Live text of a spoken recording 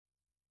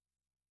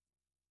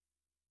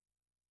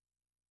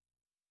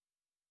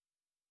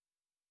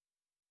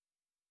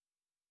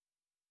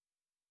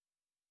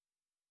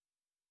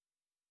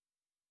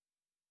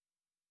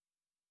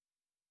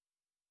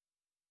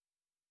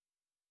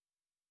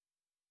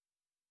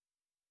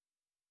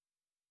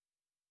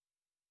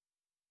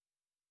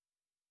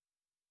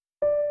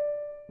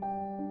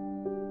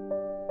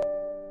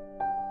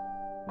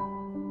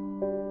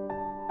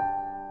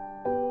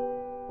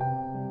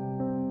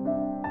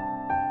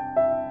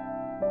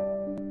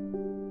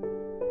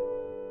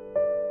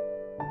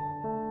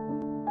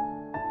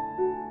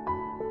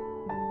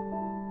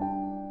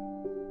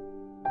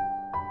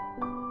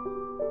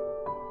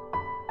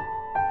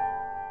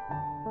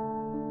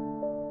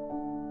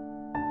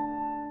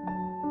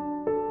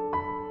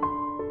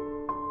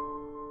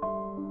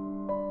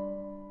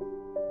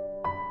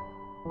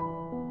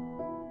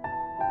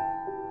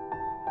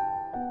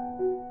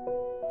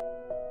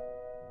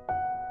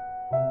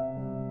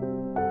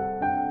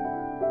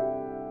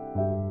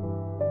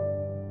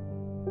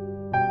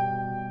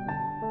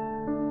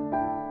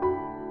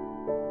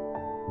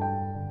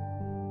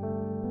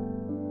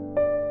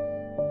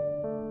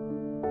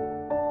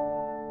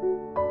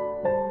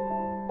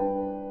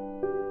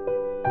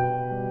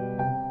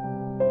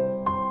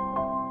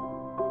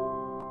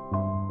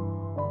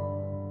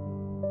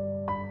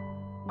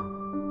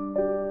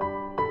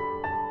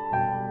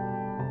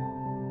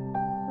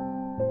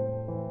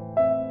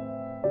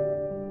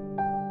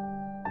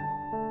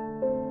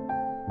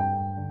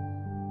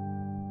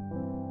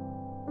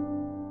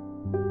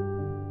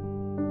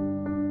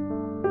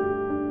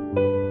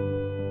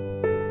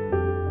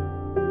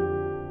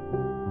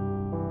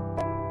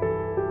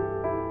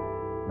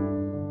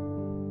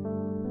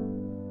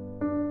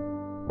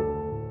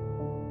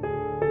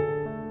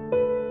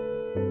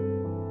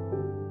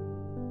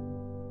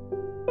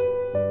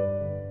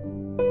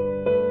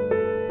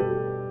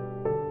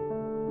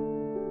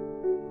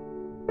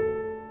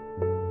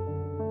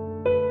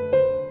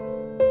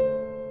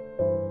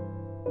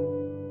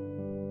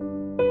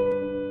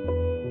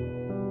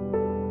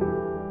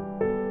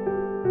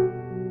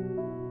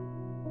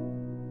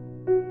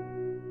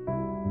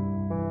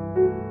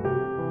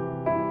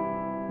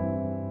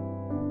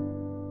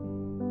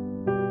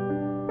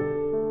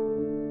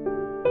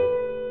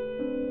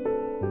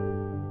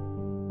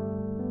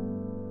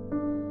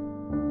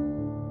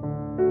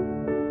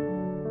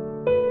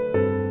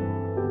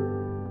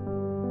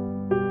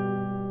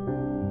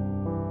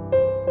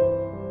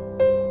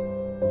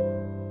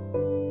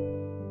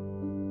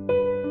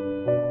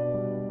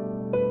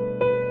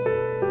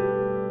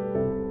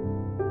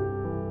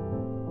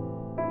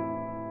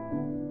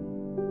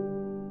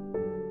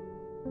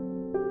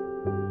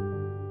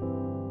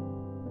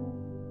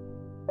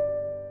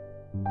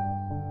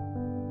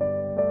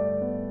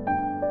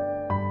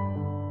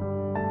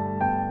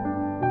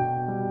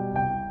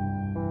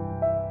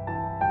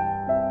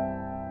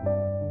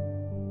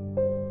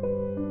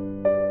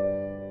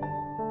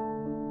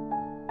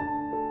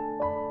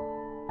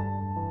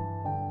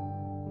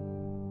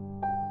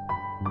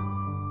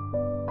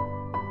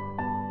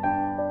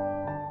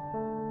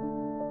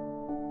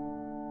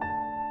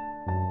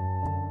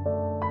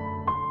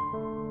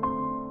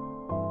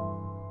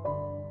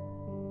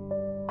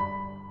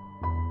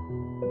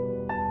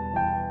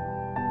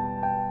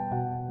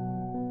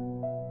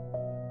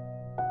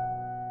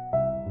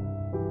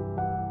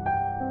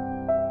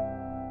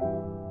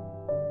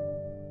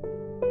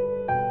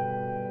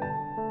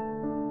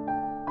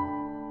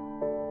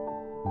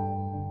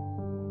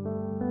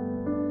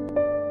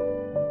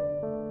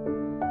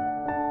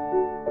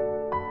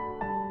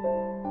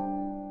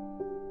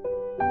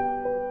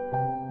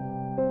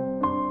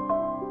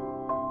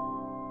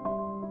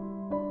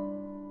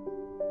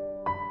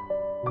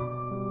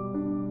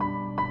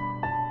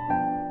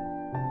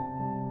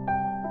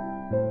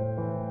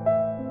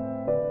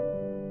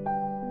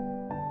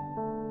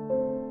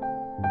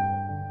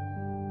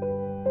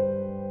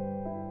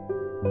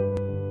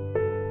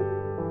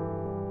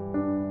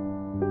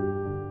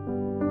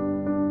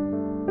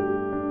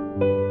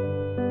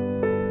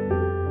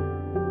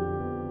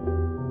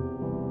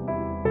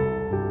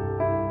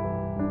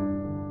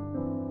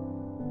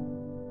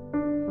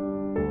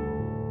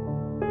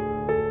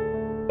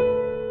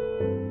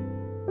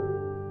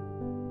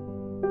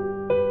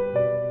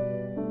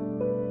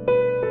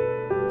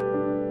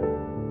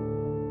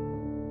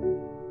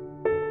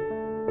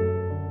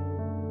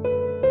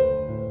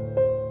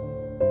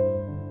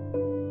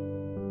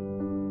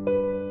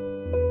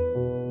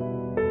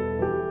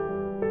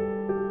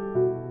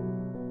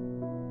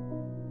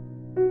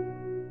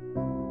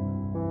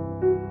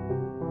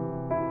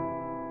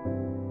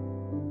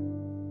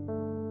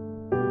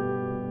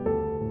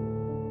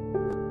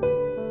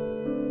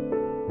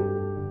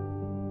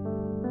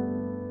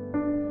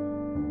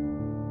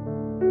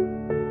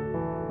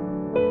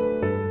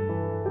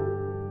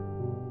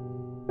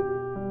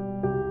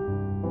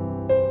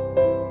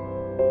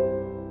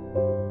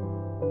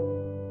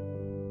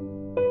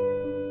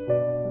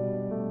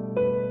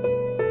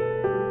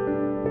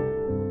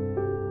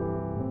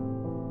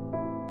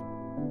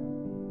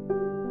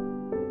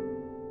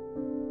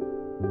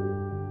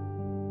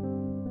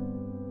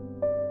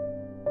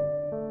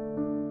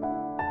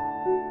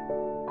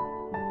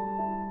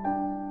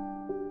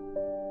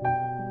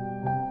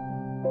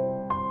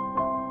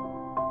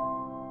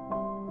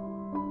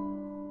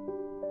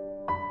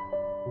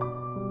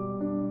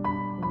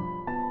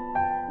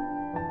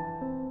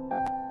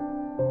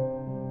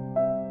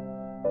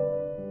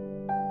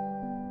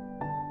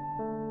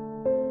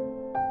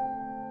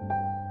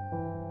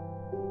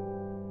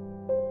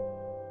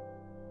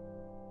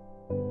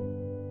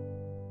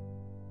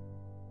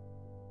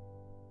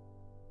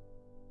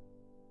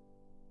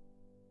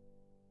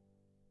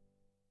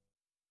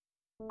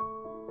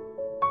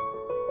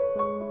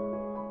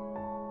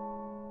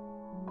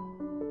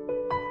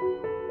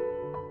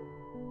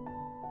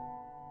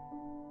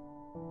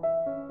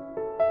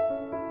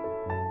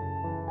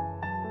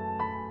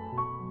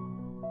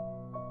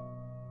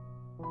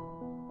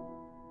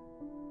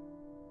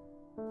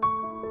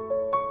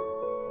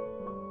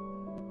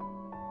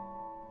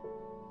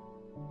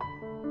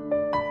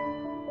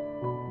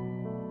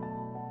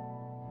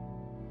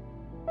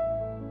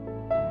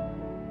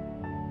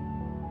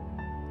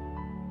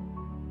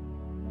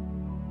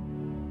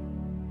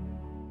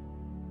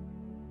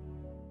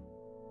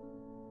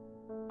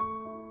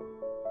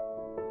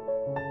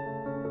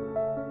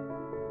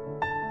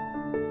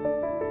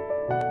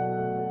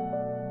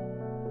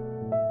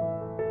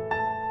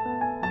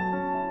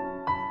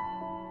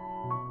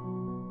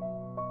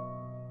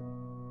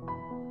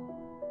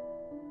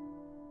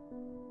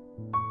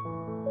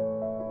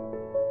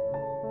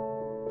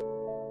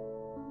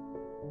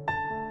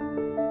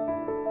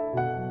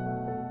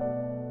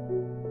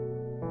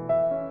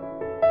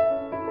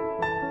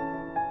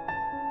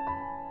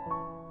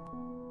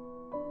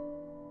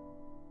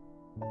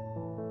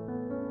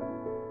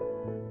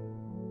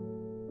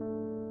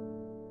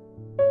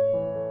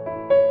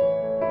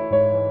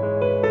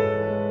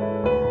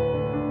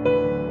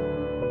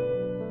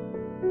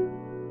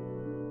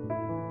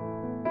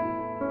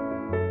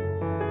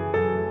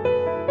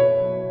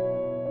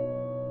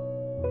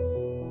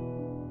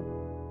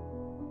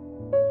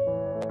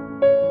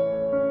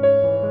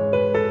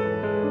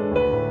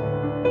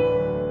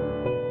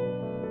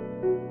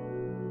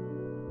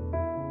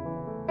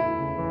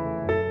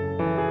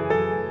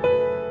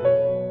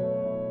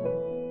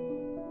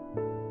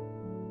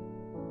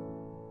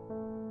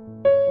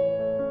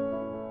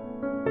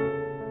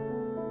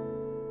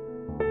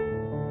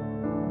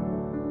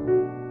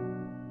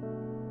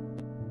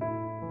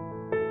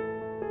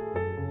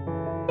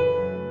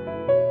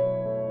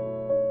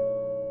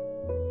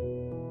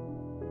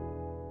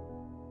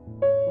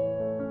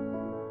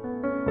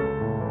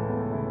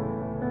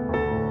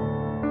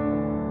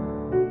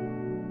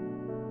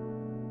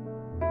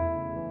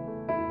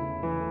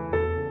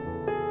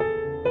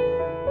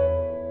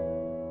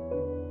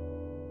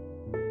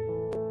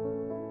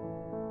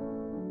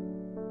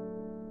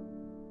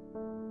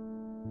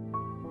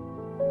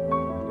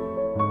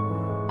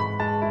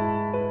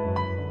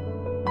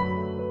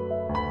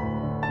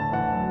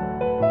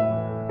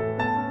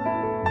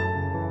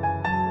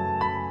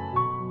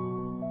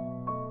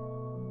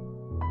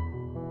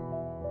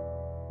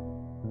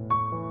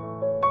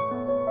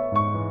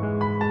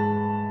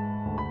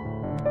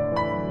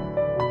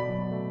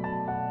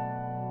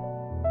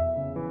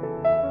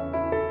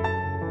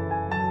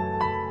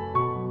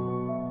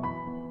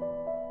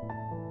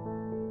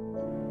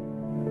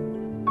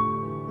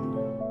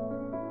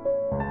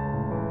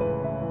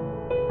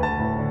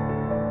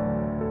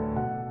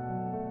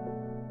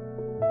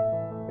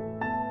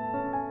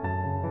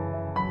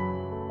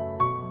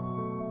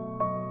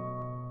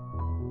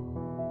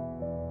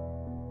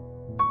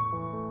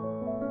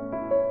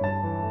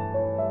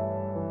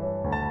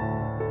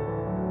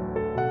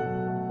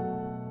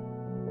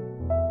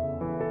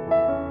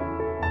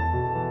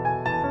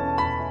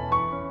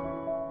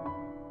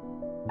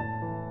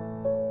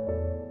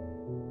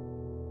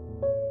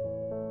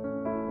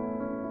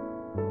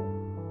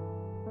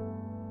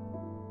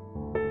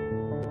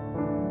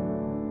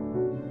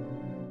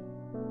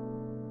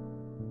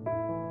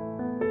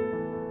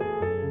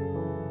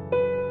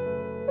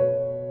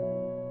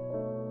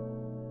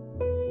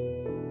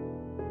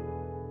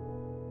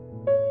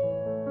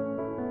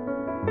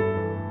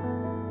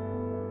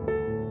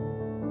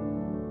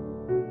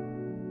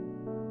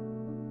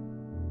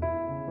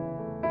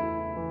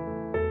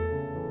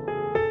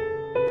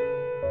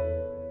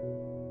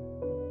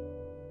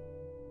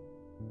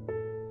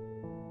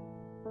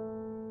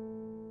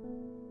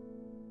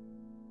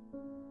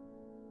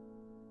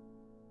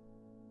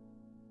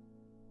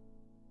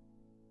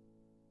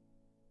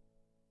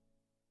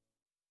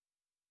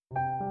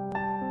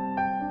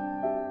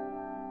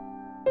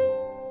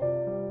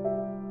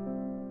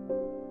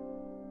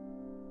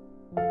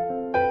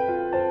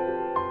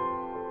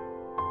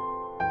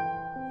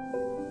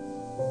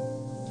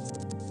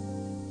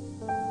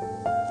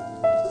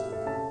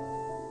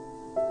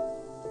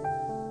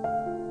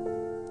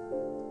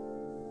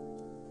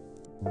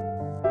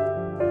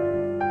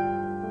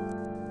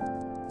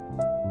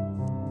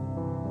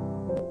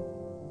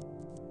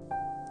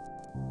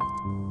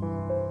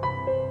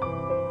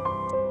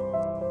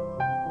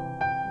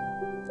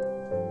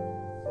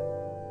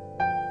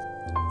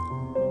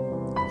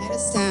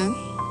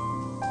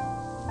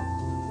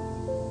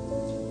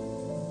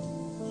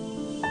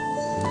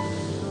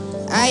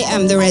I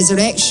am the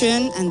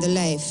resurrection and the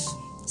life,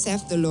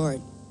 saith the Lord.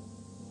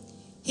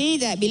 He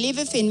that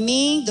believeth in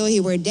me, though he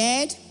were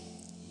dead,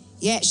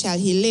 yet shall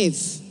he live.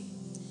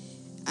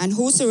 And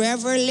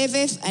whosoever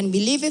liveth and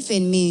believeth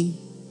in me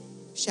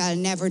shall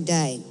never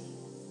die.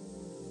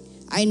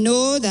 I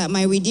know that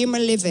my Redeemer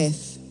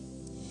liveth,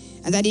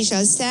 and that he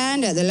shall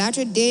stand at the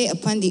latter day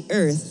upon the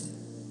earth.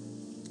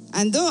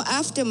 And though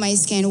after my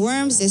skin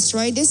worms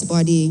destroy this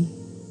body,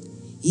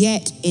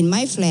 yet in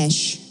my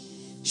flesh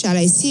shall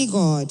I see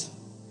God,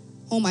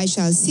 whom I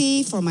shall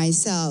see for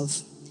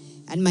myself,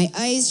 and my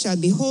eyes shall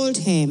behold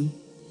him,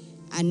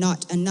 and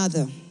not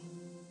another.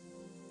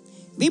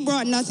 We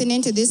brought nothing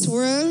into this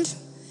world,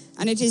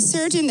 and it is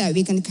certain that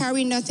we can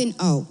carry nothing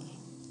out.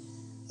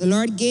 The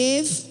Lord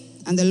gave,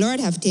 and the Lord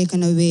hath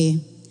taken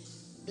away.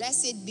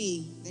 Blessed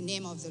be the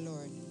name of the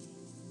Lord.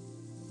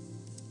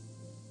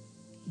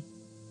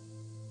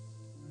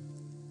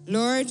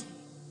 Lord,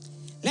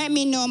 let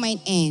me know mine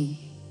end,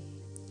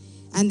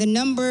 and the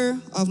number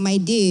of my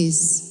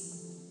days,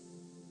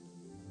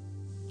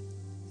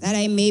 that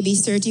I may be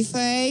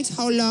certified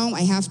how long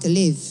I have to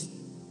live.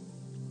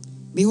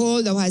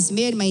 Behold, thou hast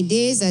made my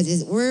days as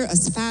it were a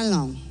span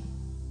long,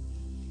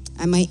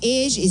 and my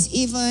age is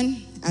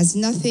even as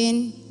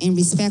nothing in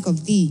respect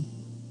of thee.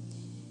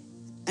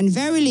 And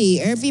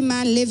verily, every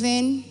man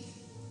living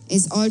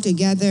is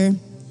altogether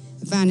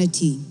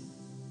vanity.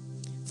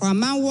 For a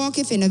man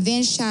walketh in a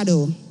vain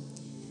shadow,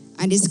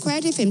 and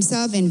disquieteth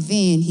himself in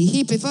vain. He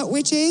heapeth up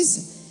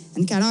riches,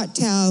 and cannot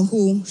tell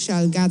who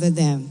shall gather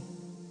them.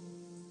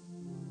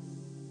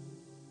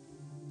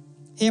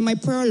 Hear my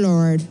prayer,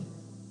 Lord,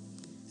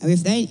 and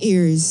with thine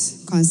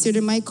ears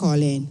consider my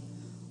calling.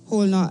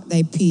 Hold not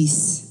thy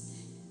peace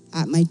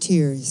at my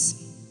tears.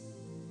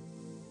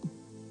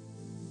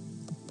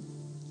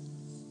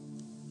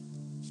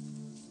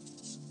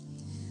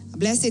 A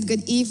blessed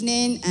good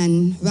evening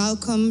and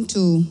welcome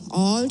to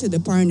all to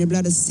the Power in the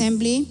Blood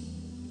Assembly.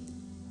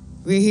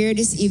 We're here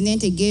this evening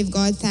to give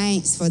God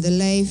thanks for the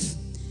life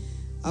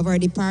of our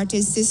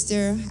departed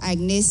sister,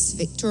 Agnes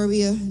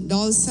Victoria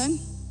Dalsan.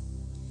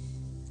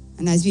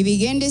 And as we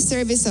begin this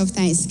service of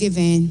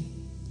thanksgiving,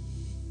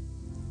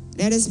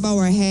 let us bow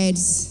our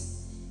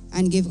heads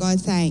and give God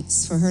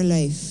thanks for her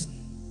life.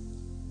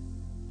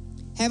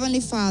 Heavenly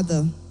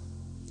Father,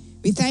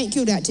 we thank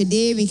you that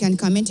today we can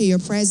come into your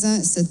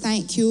presence to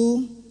thank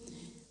you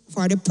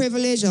for the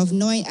privilege of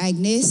knowing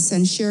Agnes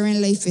and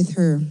sharing life with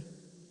her.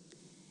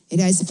 It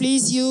has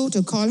pleased you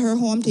to call her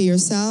home to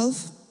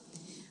yourself,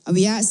 and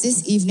we ask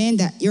this evening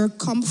that your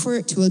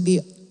comfort will be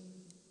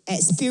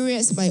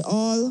experienced by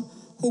all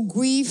who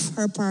grieve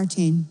her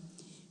parting.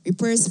 We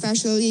pray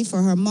especially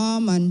for her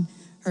mom and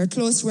her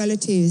close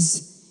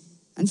relatives.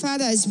 And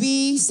Father, as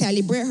we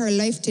celebrate her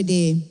life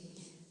today,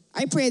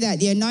 I pray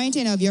that the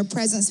anointing of your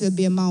presence will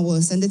be among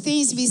us, and the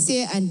things we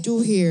say and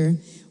do here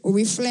will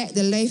reflect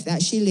the life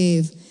that she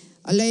lived,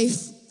 a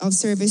life of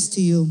service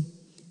to you.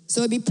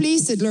 So be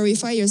pleased to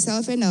glorify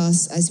yourself in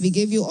us as we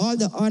give you all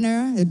the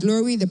honor, the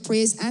glory, the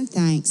praise, and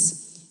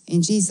thanks.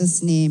 In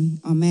Jesus'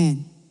 name,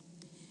 amen.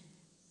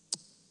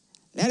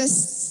 Let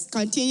us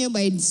continue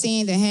by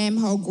saying the hymn,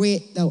 How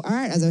Great Thou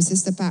Art, as our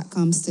sister Pat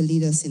comes to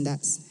lead us in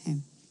that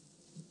hymn.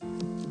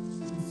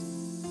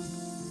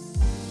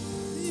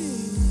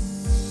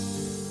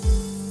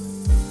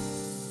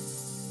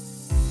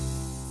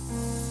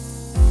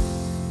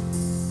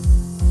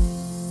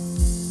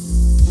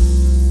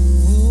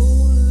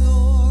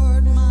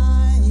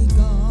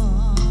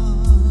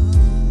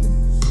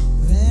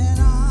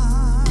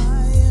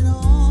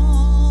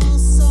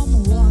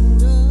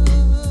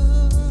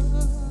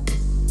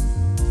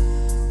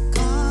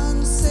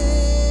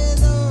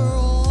 Consider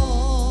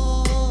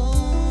all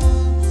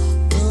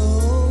the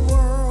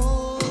world.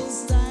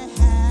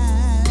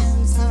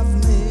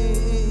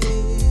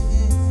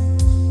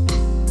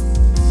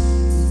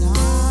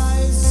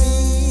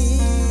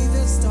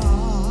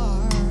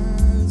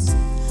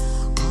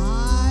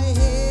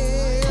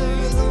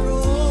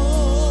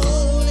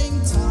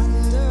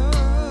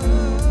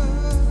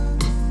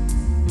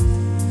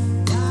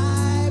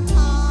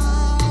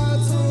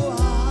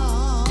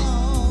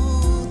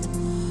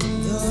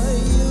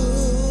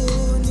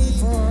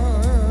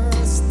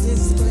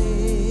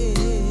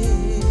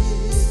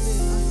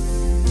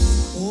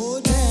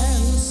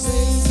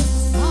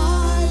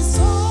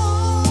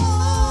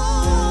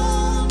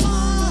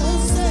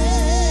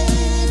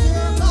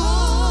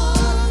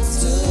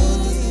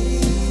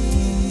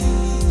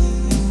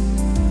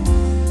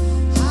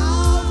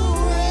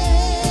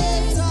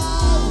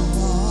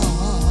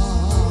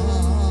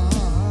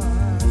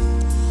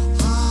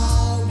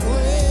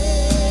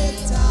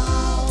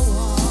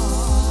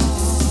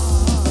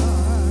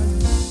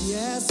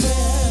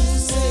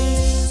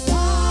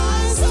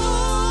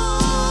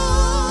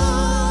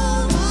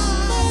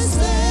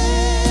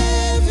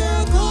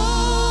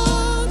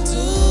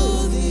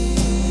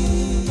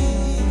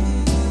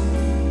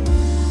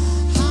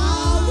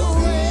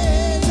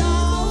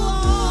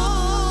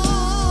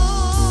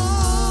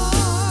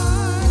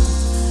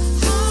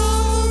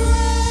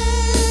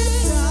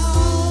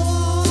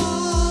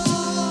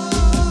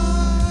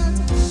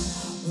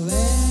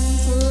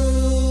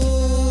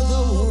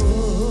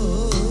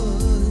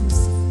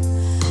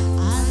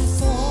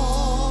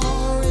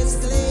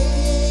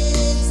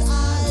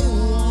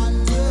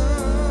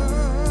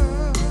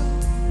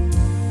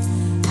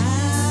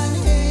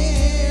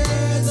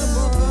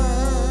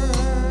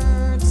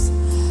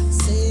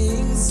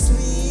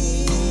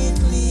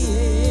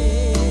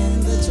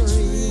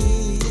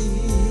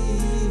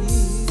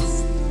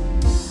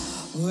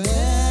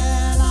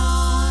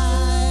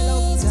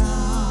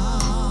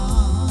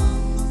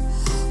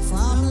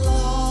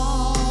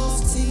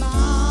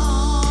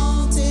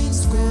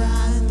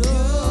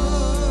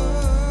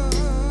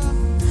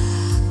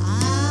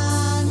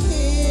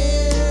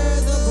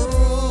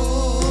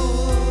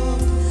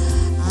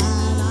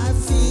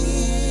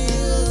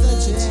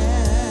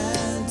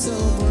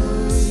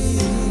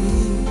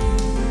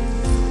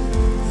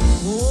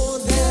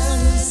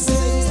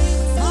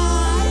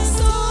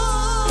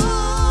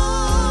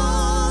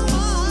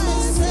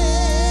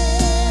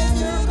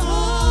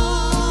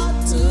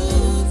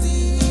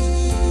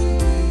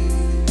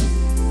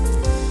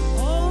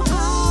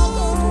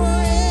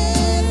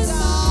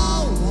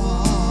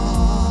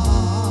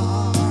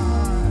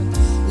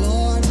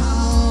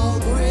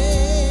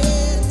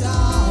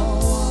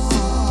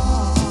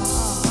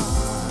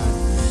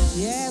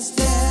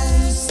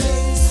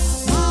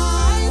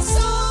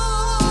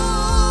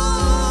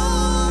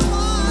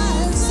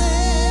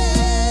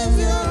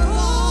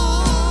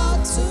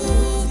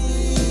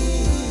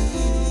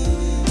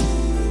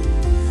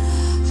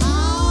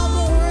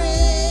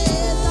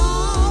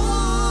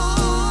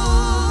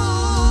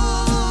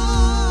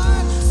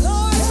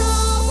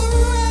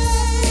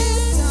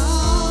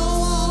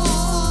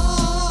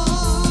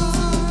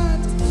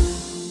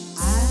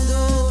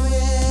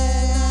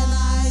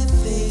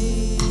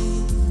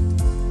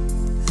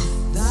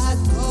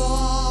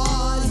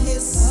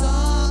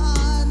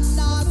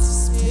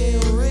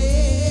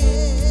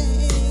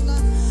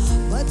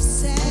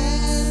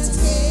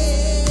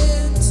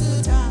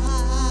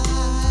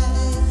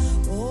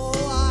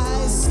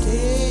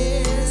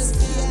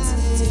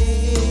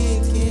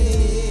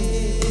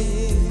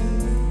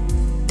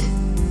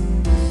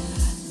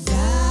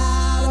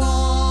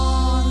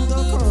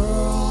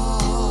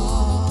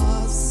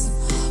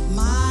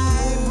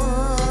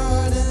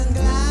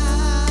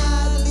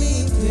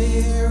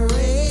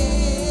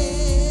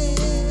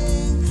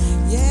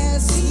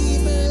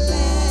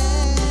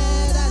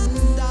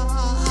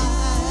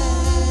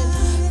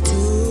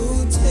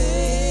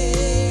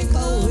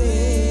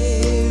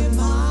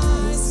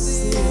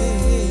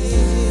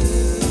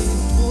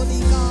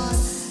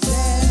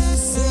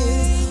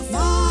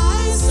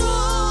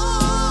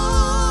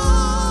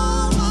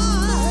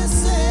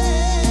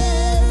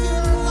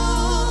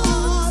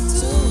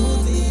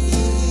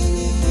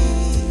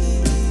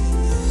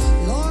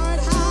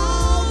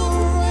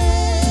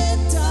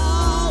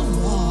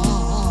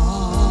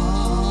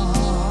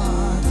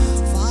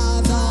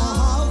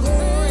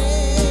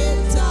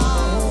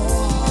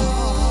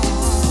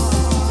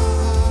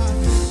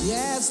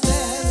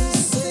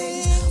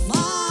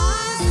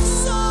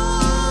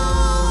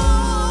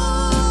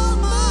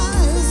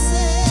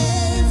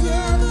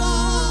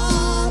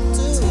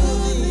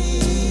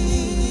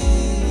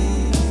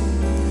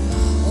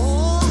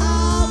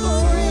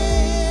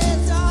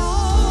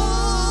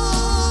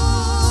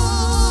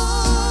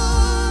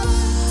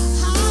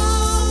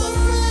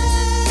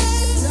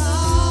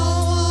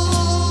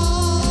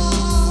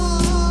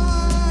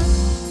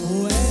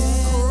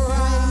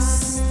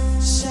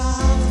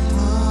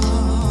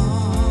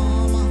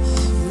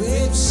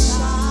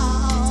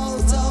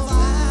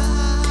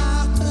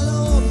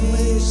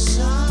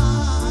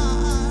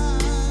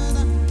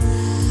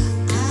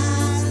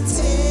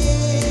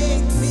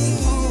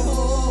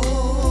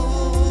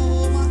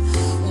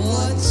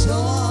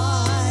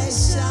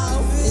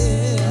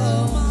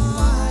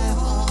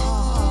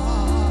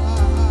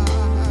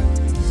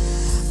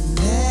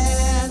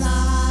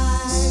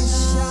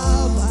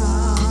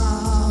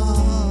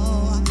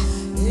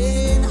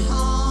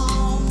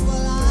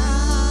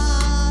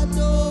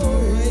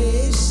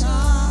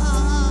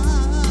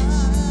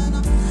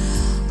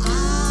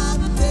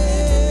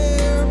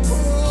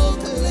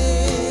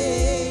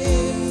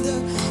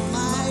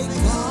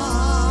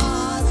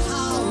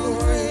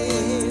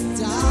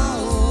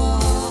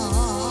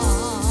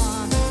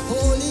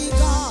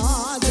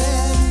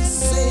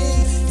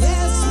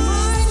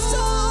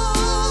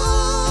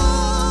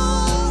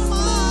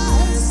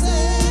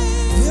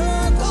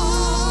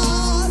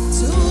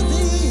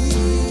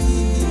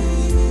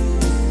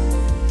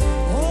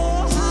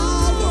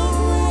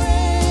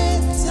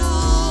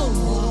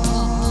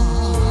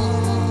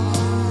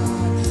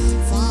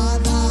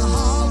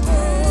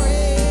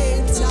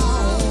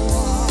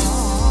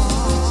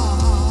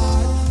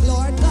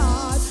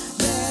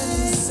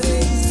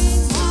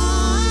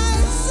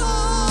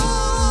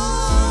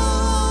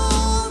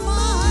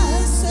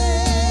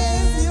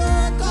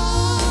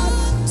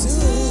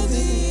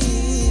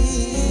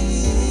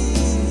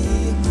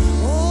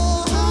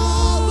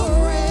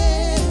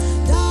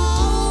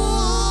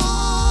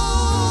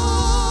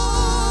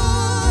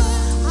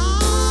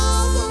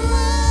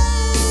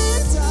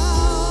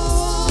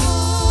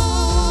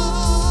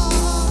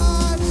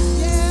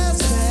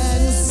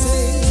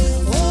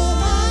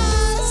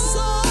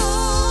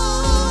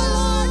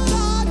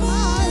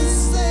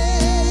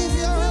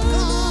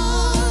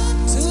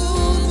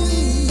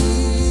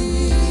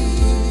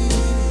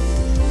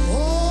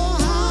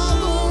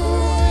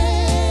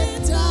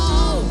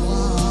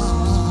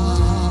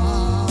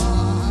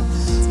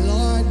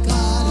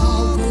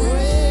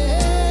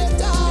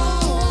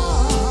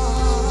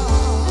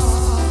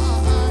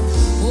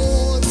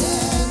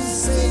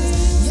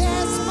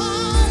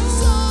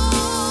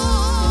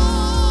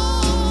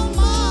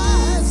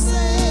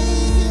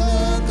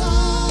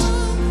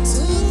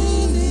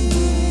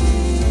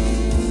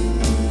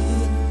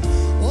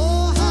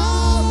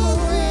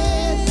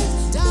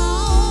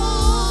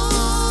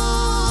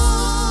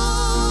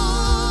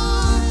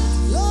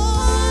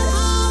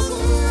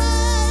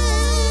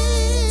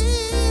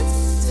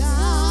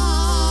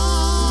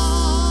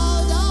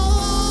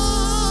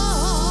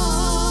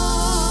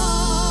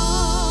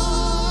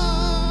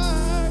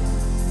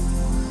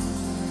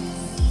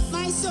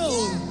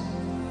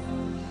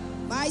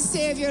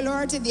 Savior,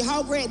 Lord, to thee,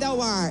 how great thou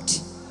art.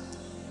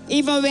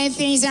 Even when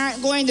things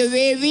aren't going the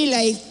way we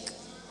like,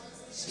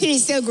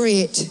 he's still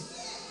great.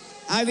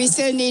 And we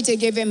still need to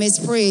give him his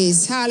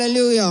praise.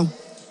 Hallelujah.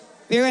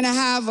 We're going to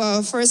have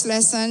a first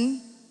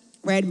lesson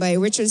read by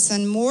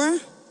Richardson Moore.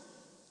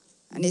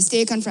 And it's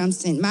taken from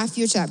St.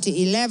 Matthew chapter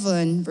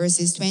 11,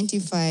 verses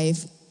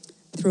 25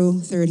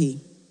 through 30.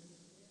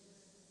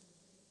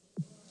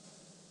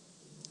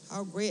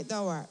 How great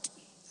thou art.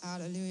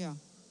 Hallelujah.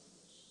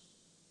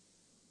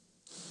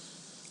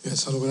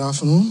 Yes, hello, good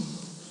afternoon.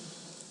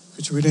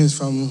 Which reading is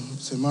from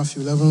St.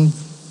 Matthew 11,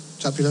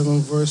 chapter 11,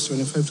 verse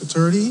 25 to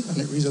 30, and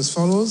it reads as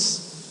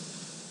follows.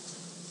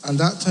 And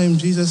that time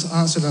Jesus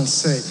answered and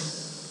said,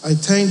 I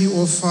thank thee,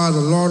 O Father,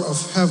 Lord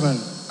of heaven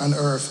and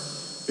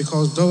earth,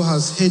 because thou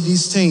hast hid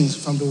these things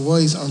from the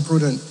wise and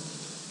prudent,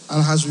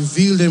 and hast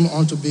revealed them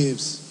unto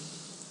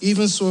babes.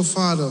 Even so,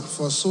 Father,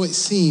 for so it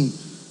seemed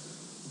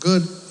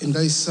good in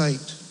thy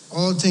sight.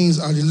 All things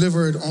are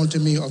delivered unto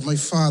me of my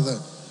Father,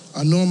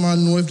 and no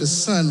man knoweth the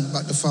Son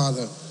but the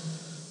Father.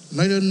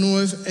 Neither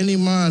knoweth any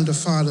man the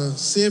Father,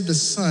 save the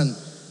Son,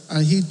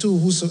 and he too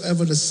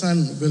whosoever the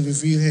Son will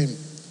reveal him.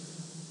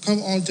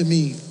 Come unto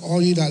me,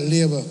 all ye that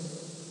labor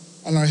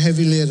and are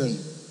heavy laden,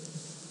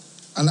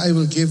 and I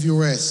will give you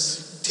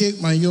rest.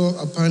 Take my yoke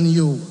upon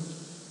you,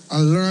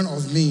 and learn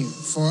of me,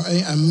 for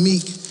I am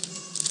meek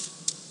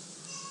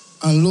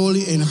and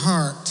lowly in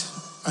heart,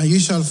 and ye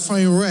shall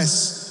find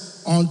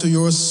rest unto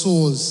your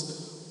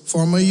souls.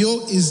 For my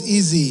yoke is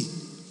easy,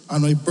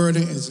 and my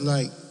burden is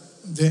light.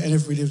 There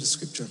endeth reading of the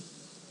scripture.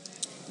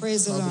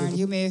 Praise the Lord.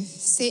 You may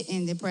sit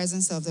in the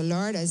presence of the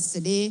Lord as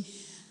today.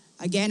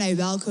 Again, I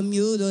welcome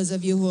you, those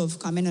of you who have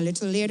come in a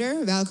little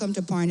later. Welcome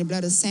to Pouring the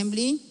Blood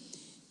Assembly.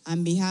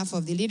 On behalf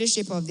of the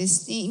leadership of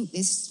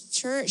this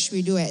church,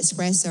 we do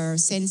express our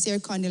sincere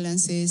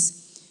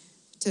condolences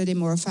to the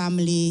Moore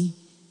family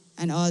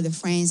and all the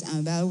friends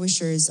and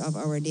well-wishers of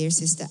our dear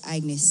sister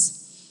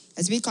Agnes.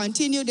 As we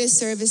continue this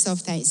service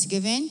of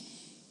thanksgiving,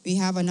 we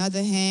have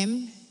another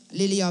hymn,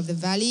 Lily of the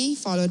Valley,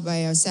 followed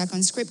by our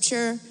second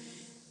scripture,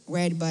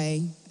 read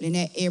by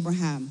Lynette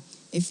Abraham.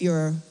 If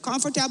you're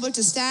comfortable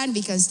to stand,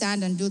 we can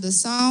stand and do the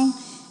song.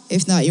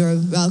 If not, you're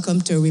welcome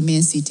to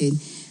remain seated.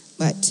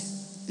 But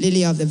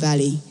Lily of the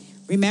Valley.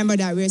 Remember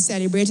that we're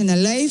celebrating a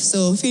life,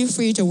 so feel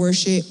free to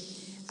worship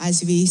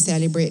as we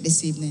celebrate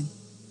this evening.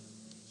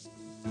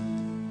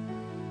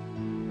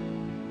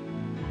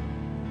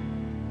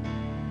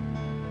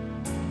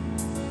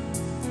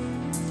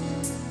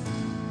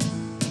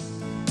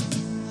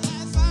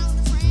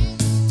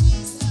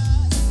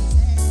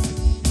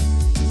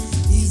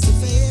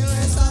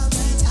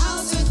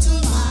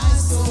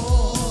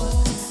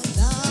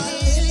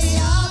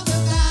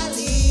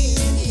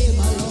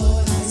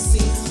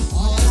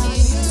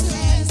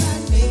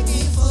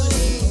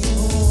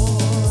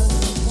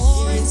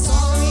 It's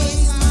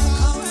always my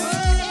comfort.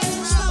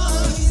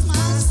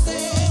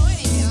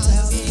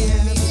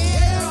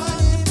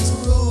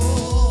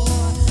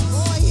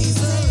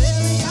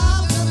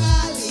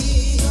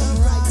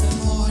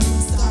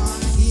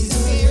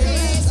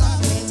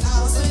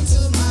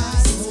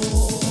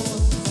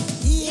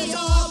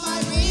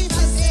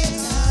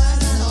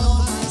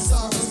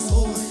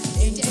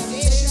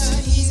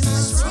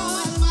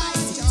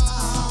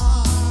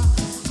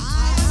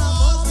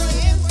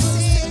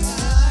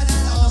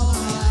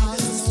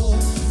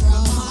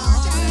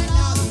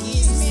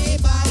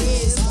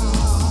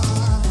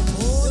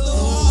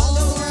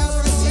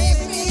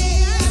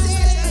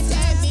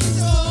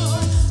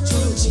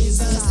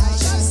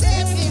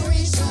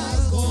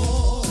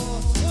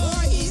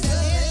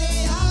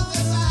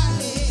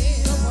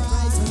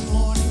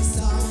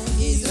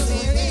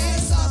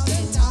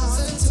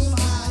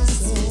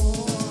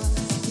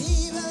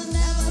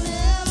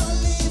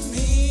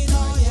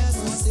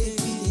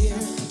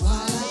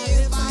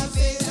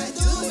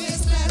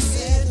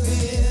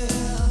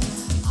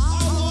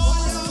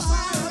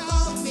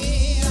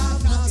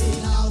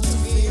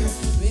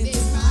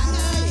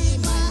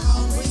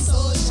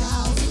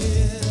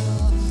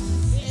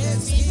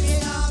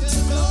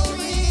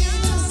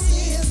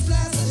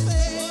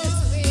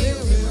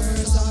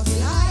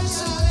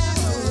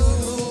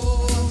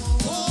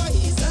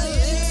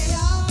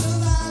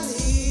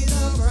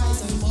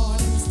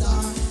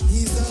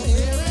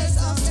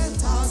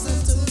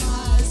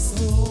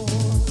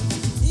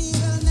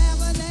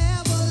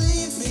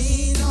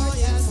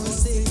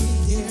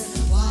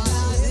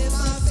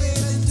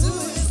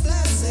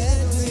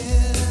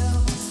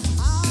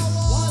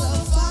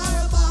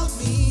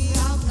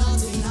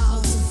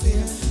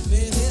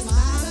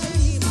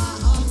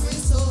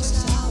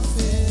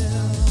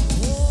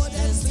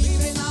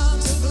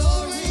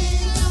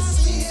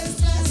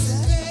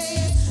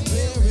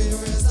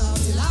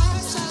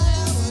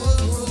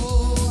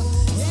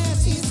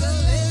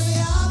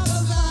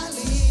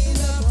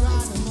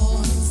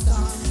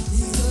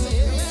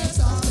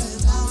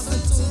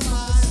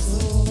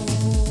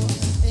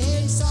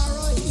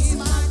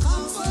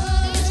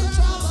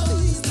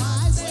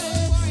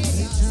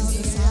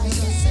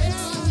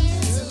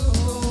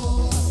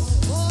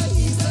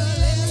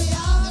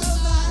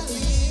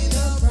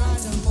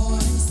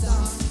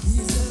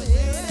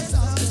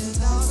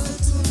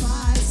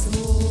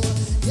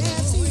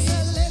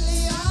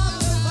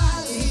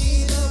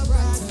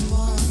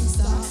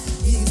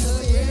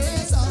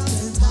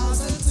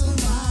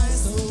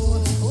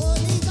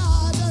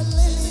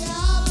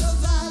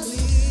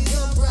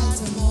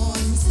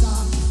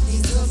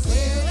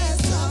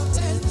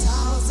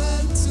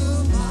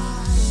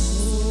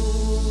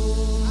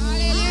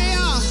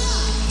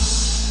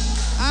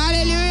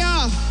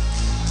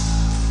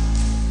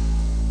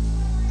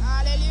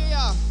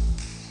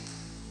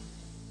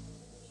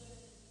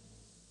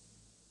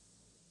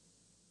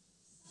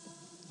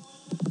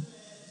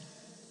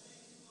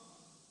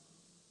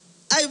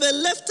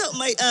 lift up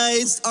my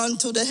eyes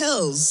unto the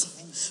hills.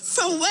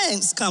 From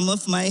whence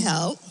cometh my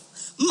help?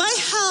 My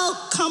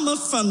help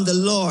cometh from the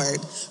Lord,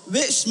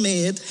 which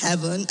made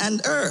heaven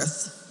and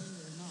earth.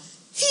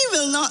 He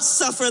will not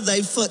suffer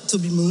thy foot to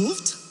be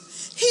moved.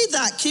 He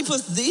that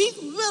keepeth thee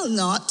will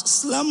not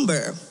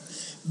slumber.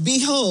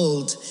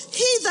 Behold,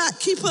 he that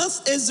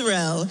keepeth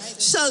Israel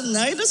shall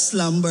neither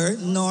slumber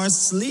nor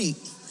sleep.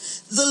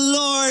 The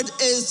Lord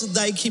is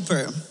thy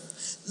keeper.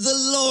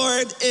 The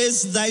Lord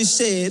is thy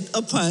shade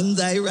upon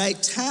thy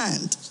right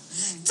hand.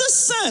 The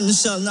sun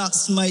shall not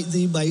smite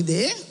thee by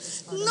day,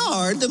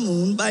 nor the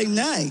moon by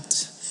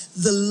night.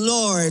 The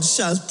Lord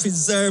shall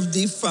preserve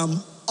thee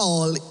from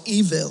all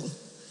evil.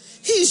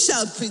 He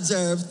shall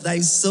preserve thy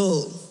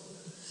soul.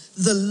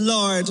 The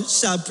Lord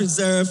shall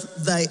preserve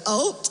thy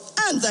out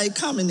and thy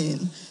coming in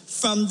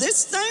from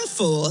this time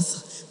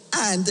forth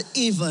and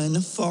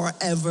even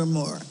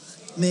forevermore.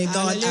 May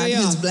God add Hallelujah.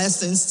 his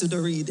blessings to the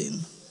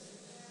reading.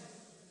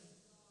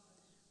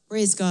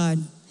 Praise God.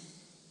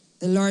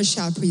 The Lord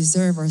shall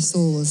preserve our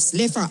souls.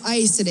 Lift our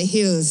eyes to the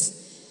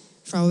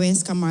hills, from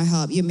whence come our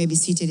help. You may be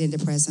seated in the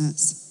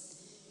presence.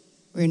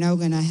 We're now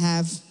going to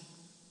have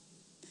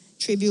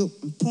tribute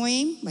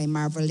poem by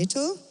Marva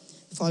Little,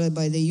 followed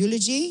by the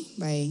eulogy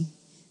by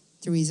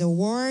Teresa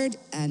Ward,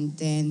 and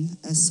then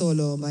a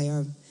solo by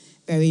our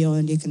very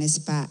own Deaconess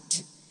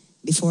Pat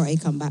before I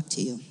come back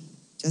to you.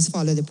 Just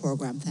follow the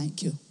program.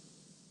 Thank you.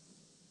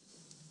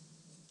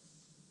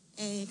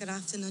 Hey, good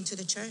afternoon to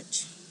the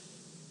church.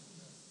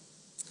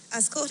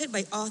 As quoted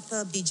by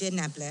author B.J.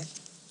 Neblett,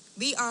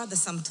 we are the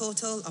sum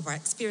total of our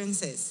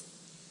experiences,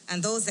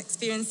 and those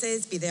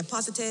experiences, be they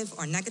positive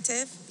or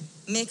negative,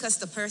 make us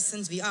the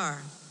persons we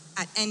are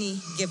at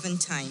any given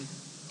time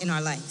in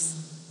our lives.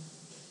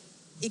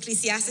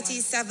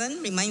 Ecclesiastes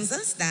 7 reminds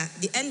us that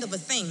the end of a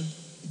thing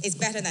is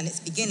better than its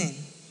beginning,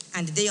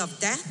 and the day of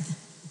death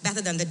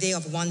better than the day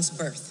of one's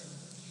birth.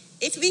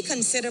 If we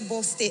consider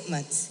both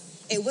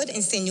statements, it would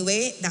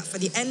insinuate that for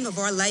the end of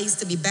our lives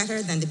to be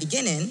better than the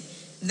beginning,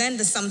 then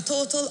the sum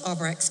total of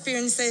our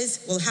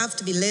experiences will have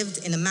to be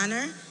lived in a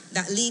manner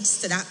that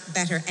leads to that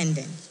better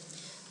ending.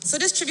 So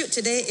this tribute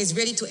today is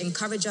really to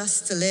encourage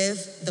us to live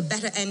the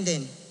better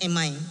ending in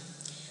mind.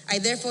 I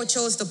therefore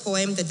chose the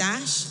poem The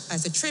Dash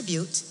as a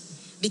tribute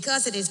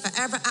because it is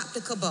forever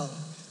applicable.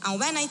 And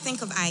when I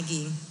think of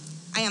Aggie,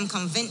 I am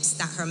convinced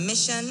that her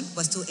mission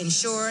was to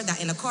ensure that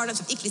in accordance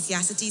with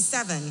Ecclesiastes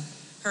 7,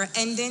 her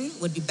ending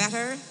would be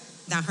better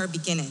than her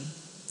beginning.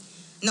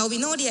 Now, we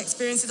know the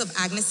experiences of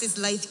Agnes's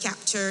life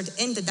captured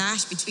in the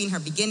dash between her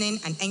beginning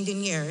and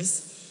ending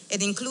years.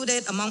 It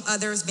included, among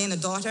others, being a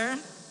daughter,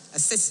 a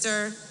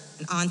sister,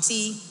 an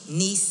auntie,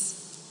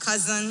 niece,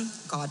 cousin,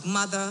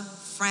 godmother,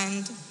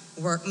 friend,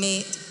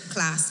 workmate,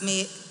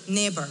 classmate,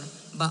 neighbor,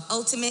 but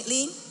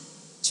ultimately,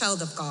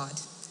 child of God.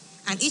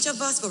 And each of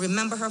us will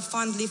remember her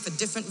fondly for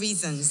different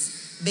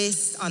reasons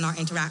based on our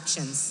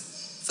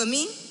interactions. For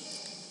me,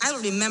 I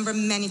will remember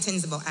many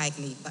things about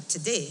Agnes, but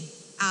today,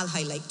 I'll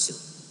highlight two.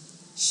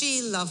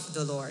 She loved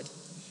the Lord,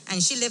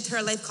 and she lived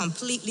her life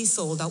completely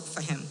sold out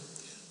for him.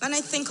 When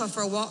I think of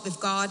her walk with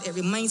God, it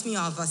reminds me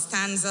of a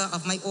stanza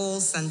of my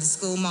old Sunday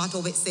school motto,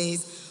 which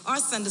says, our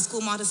Sunday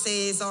school motto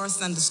says, our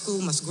Sunday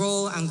school must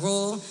grow,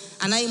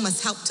 and I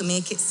must help to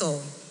make it so.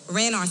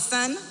 Rain or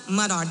sun,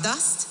 mud or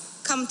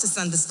dust, come to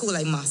Sunday school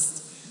I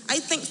must. I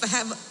think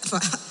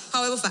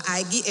however, for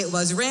Aggie, it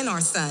was rain or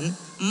sun,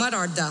 mud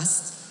or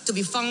dust, to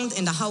be found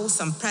in the house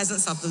and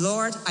presence of the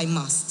Lord I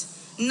must.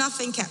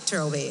 Nothing kept her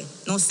away.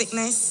 No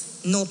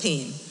sickness, no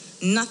pain.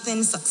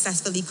 Nothing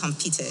successfully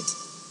competed.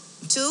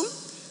 Two,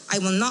 I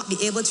will not be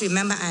able to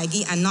remember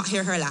Aggie and not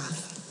hear her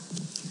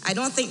laugh. I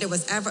don't think there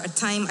was ever a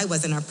time I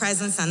was in her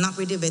presence and not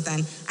ready with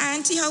an,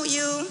 "Auntie, how are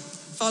you?"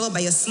 followed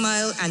by a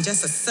smile and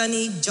just a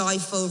sunny,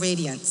 joyful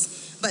radiance.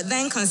 But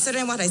then,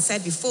 considering what I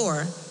said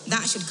before,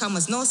 that should come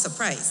as no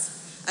surprise,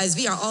 as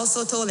we are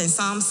also told in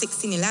Psalm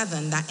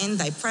 16:11 that in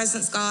thy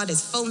presence, God,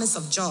 is fullness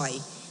of joy.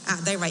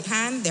 At thy right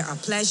hand, there are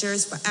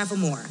pleasures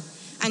forevermore.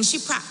 And she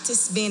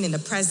practiced being in the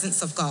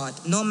presence of God,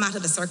 no matter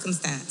the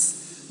circumstance.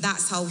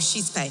 That's how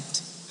she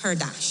spent her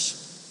dash.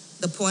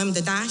 The poem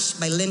The Dash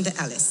by Linda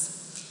Ellis.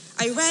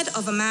 I read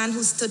of a man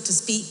who stood to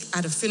speak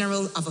at a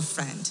funeral of a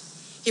friend.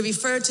 He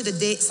referred to the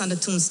dates on the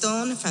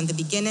tombstone from the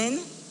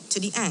beginning to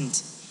the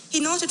end. He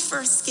noted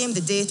first came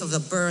the date of the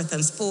birth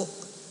and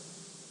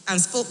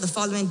spoke the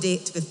following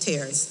date with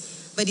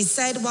tears. But he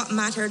said what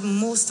mattered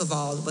most of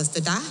all was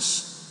the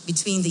dash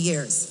between the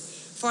years.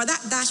 For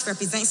that dash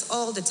represents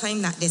all the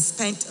time that they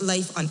spent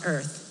life on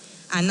earth.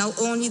 And now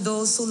only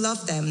those who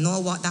love them know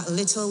what that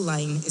little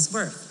line is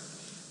worth.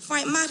 For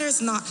it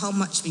matters not how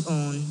much we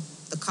own,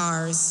 the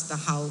cars, the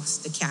house,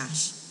 the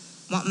cash.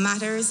 What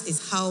matters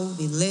is how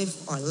we live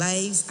our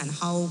lives and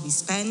how we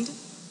spend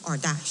our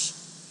dash.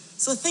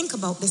 So think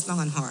about this long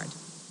and hard.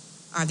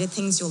 Are there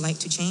things you'd like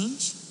to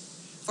change?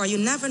 For you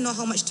never know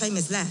how much time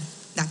is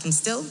left that can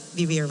still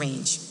be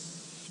rearranged.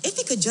 If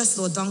we could just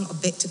slow down a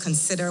bit to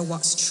consider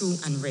what's true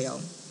and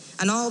real,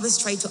 and always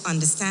try to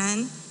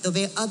understand the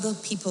way other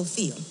people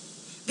feel.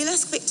 Be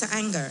less quick to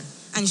anger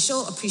and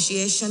show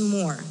appreciation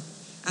more.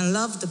 and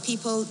love the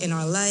people in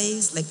our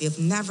lives like we've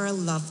never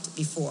loved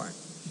before,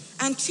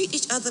 and treat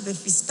each other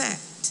with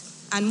respect,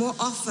 and more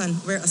often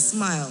wear a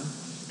smile,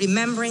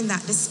 remembering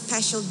that this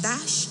special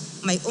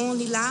dash might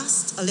only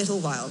last a little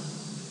while.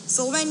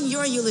 So when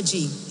your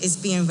eulogy is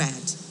being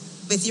read,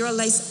 with your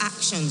life's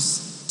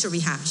actions to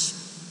rehash,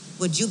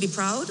 would you be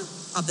proud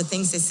of the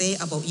things they say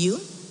about you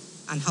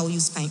and how you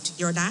spent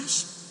your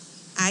dash?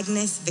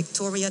 Agnes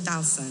Victoria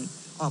Dalsan,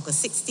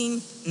 August 16,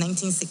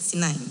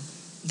 1969,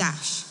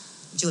 dash,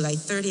 July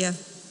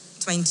 30th,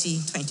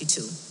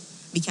 2022.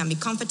 We can be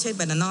comforted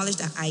by the knowledge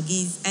that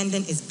Ige's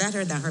ending is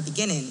better than her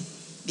beginning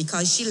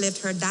because she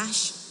lived her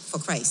dash for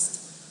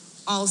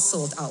Christ, all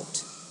sold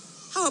out.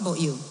 How about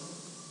you?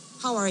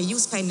 How are you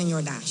spending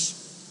your dash?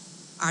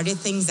 Are there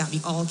things that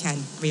we all can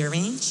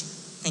rearrange?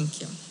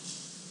 Thank you.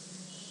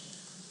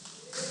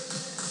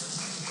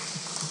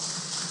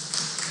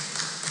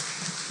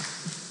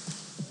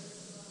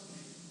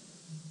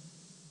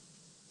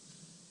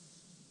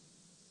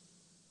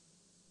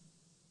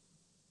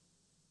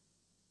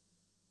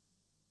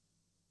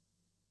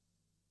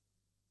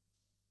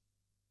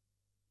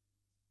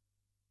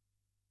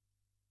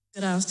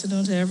 Good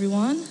afternoon to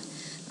everyone,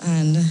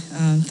 and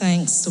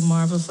thanks to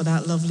Marva for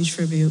that lovely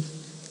tribute.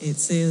 It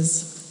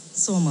says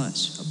so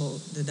much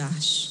about the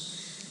dash.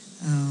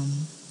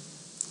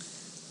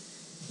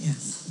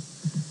 Yes.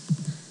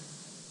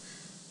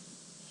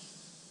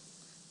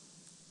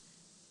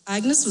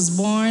 Agnes was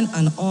born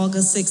on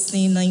August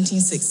 16,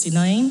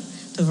 1969,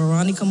 to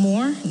Veronica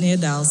Moore, near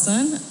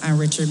Dalsan, and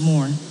Richard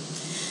Moore.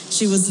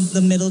 She was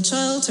the middle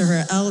child to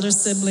her elder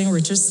sibling,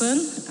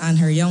 Richardson, and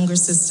her younger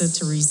sister,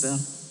 Teresa.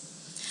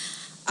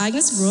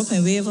 Agnes grew up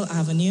in Wavell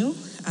Avenue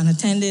and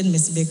attended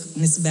Miss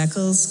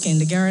Beckles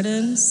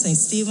Kindergarten, St.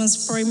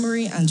 Stephen's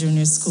Primary and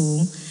Junior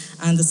School,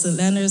 and the St.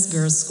 Leonard's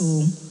Girls'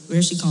 School,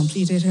 where she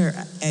completed her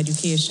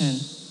education.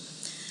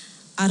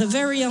 At a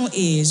very young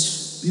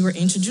age, we were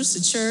introduced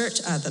to church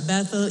at the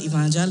Bethel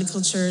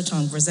Evangelical Church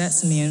on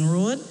Grisette's Main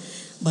Road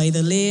by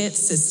the late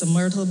Sister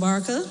Myrtle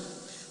Barker,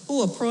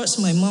 who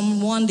approached my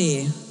mom one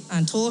day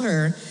and told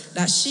her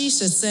that she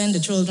should send the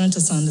children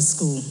to Sunday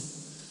school.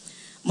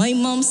 My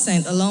mom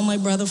sent along my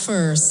brother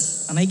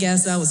first, and I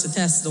guess that was to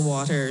test the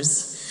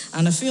waters.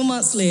 And a few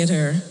months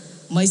later,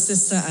 my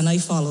sister and I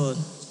followed.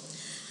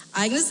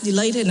 Agnes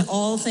delighted in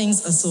all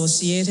things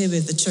associated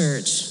with the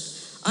church.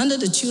 Under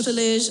the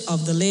tutelage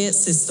of the late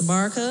Sister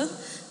Barker,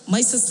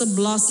 my sister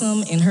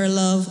blossomed in her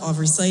love of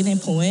reciting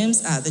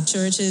poems at the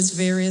church's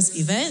various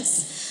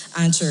events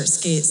and church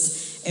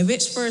skates, in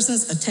which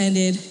persons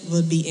attended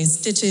would be in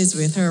stitches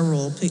with her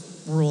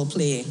role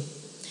play.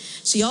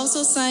 She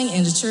also sang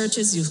in the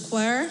church's youth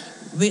choir,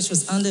 which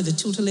was under the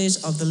tutelage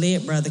of the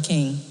late Brother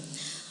King.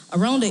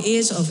 Around the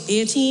age of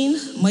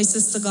 18, my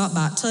sister got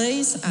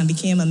baptized and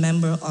became a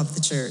member of the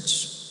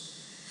church.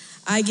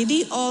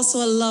 Agidi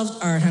also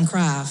loved art and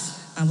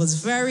craft and was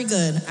very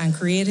good and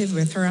creative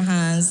with her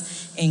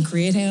hands in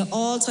creating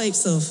all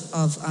types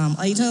of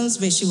items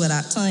which she would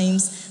at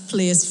times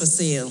place for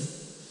sale.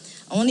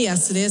 Only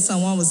yesterday,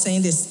 someone was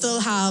saying they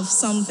still have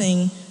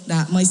something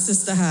that my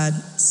sister had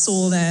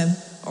sold them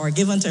or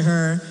given to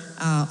her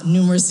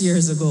numerous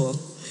years ago.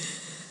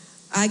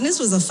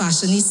 Agnes was a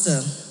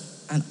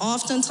fashionista, and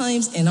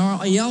oftentimes in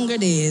our younger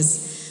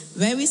days,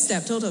 when we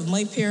stepped out of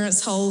my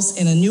parents' house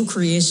in a new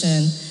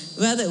creation,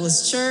 whether it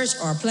was church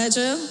or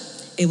pleasure,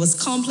 it was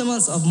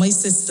compliments of my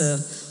sister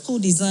who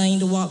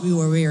designed what we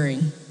were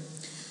wearing.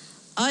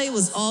 I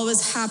was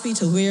always happy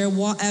to wear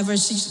whatever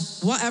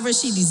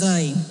she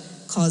designed,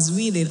 because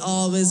we did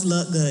always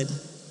look good.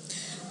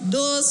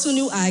 Those who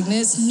knew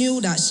Agnes knew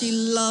that she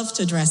loved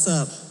to dress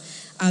up.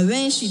 And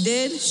when she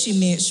did, she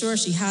made sure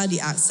she had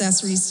the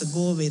accessories to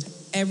go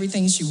with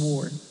everything she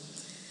wore.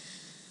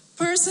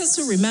 Persons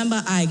who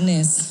remember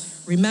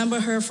Agnes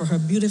remember her for her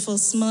beautiful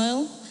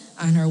smile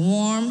and her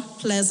warm,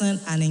 pleasant,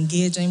 and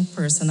engaging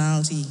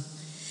personality.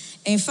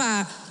 In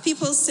fact,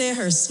 people say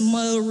her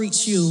smile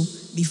reached you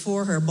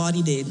before her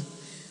body did,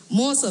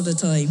 most of the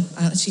time,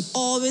 and she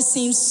always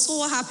seemed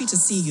so happy to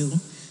see you,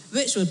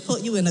 which would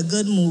put you in a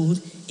good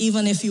mood,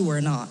 even if you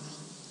were not.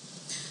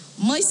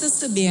 My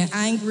sister being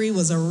angry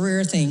was a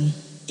rare thing,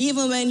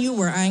 even when you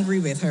were angry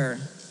with her.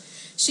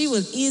 She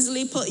would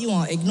easily put you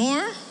on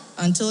ignore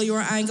until your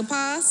anger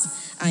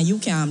passed and you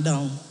calmed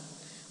down.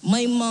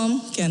 My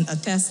mom can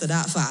attest to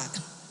that fact.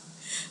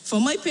 For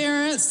my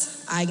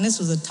parents, Agnes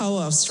was a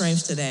tower of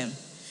strength to them.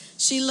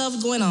 She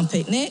loved going on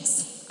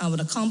picnics and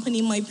would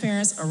accompany my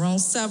parents around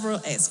several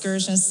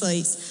excursion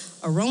sites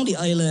around the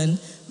island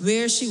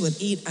where she would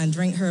eat and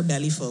drink her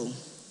belly full.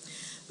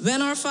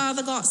 When our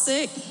father got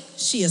sick,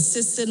 she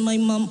assisted my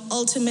mom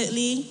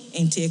ultimately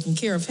in taking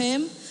care of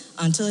him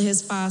until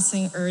his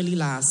passing early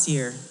last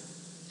year.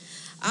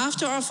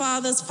 After our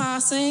father's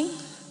passing,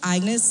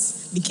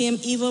 Agnes became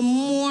even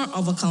more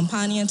of a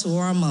companion to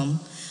our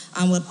mom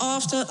and would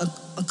often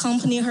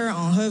accompany her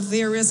on her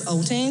various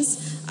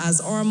outings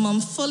as our mom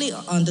fully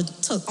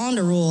took on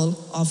the role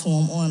of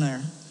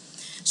homeowner.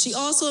 She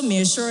also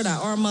made sure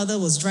that our mother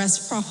was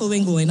dressed proper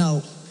when going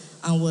out,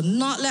 and would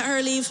not let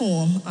her leave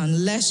home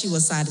unless she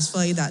was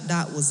satisfied that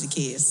that was the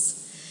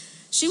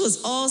case. She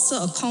was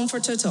also a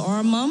comforter to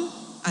our mom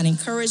and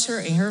encouraged her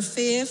in her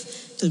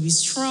faith to be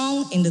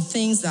strong in the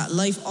things that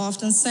life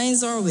often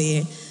sends our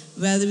way,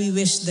 whether we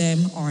wish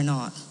them or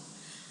not.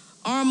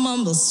 Our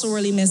mom will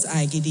sorely miss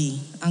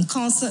Aggie and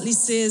constantly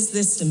says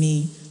this to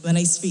me when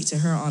I speak to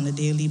her on a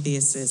daily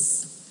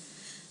basis.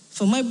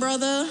 For my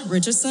brother,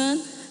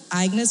 Richardson,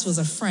 Agnes was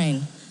a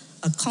friend,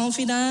 a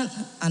confidant,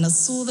 and a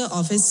soother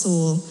of his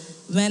soul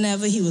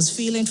whenever he was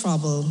feeling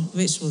trouble,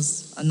 which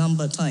was a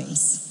number of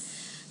times.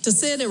 To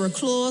say they were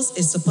close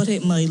is to put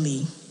it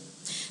mildly.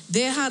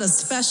 They had a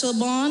special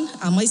bond,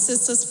 and my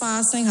sister's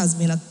passing has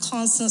been a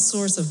constant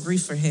source of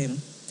grief for him.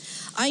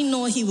 I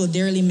know he will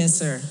dearly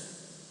miss her.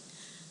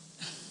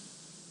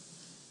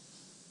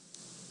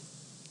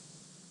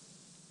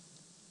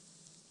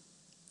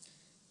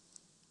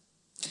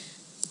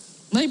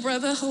 My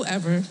brother,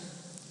 however,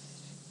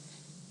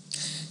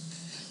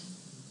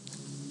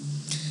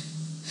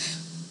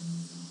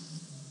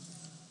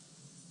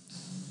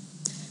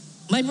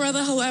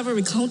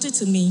 recounted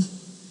to me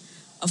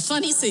a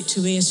funny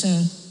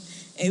situation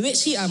in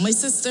which he and my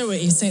sister were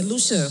in St.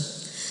 Lucia,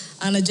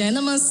 and a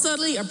gentleman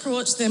suddenly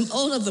approached them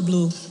out of the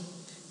blue,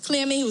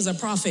 claiming he was a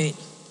prophet,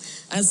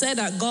 and said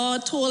that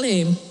God told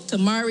him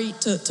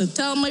to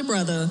tell my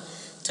brother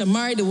to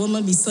marry the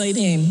woman beside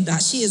him,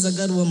 that she is a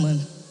good woman.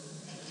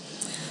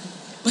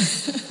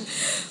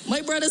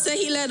 My brother said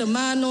he let the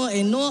man know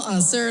in no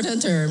uncertain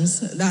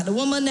terms that the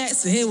woman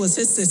next to him was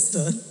his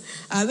sister,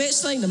 at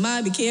which time the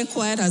man became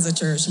quiet as a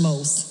church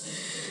mouse.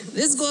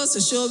 This goes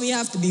to show we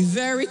have to be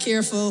very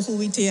careful who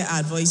we take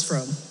advice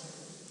from.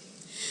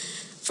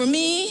 For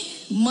me,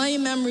 my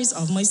memories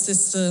of my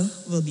sister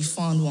will be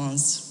fond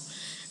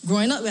ones.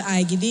 Growing up with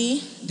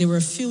Aggie, there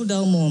were few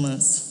dull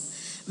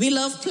moments. We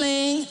loved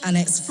playing and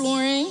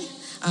exploring,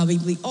 and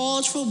we'd be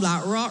all through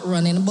Black Rock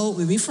running about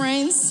with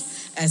friends,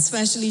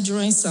 especially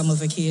during summer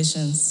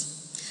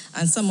vacations.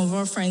 And some of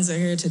our friends are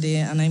here today,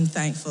 and I'm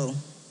thankful.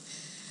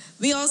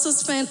 We also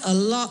spent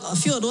a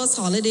few of those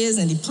holidays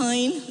in the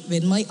Pine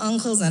with my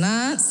uncles and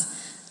aunts,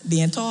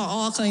 being taught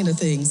all kinds of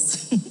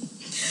things.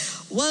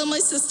 Well, my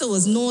sister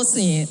was no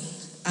saint,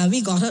 and we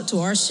got up to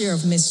our share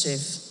of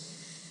mischief.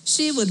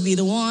 She would be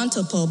the one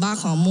to pull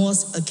back on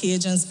most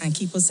occasions and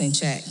keep us in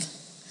check.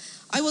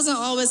 I wasn't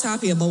always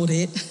happy about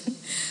it,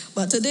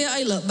 but today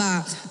I look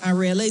back and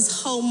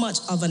realize how much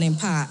of an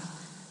impact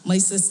my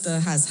sister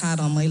has had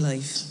on my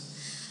life.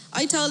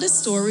 I tell the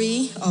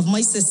story of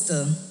my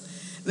sister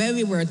when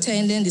we were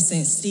attending the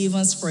St.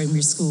 Stephen's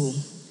Primary School.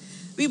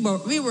 We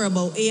were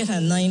about 8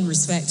 and 9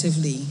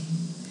 respectively.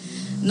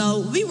 Now,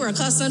 we were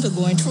accustomed to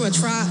going through a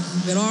track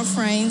with our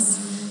friends,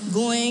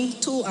 going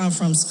to and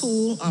from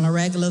school on a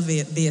regular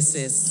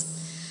basis.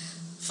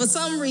 For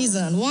some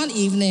reason, one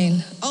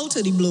evening, out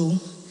of the blue,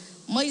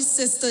 my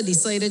sister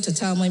decided to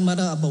tell my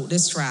mother about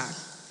this track.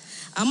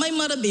 And my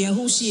mother, being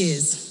who she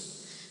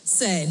is,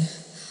 said,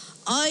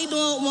 "I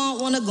don't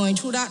want one going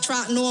through that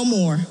track no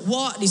more.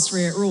 Walk the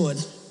straight road."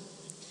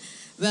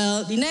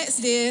 Well, the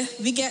next day,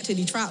 we get to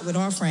the track with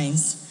our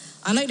friends,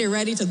 and they're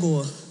ready to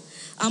go.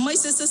 And my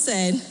sister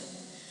said,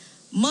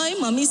 "My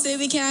mommy said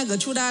we can't go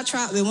through that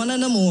track with one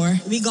no more.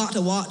 We got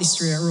to walk the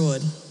straight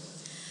road."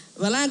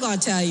 Well, I gotta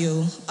tell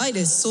you, I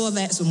did so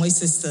vexed with my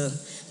sister,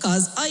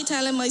 because I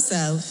telling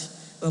myself,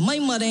 well, my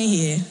mother ain't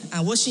here,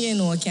 and what she ain't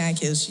know can't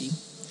kill she.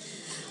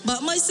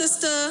 But my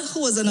sister,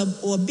 who was an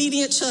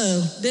obedient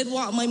child, did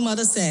what my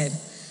mother said.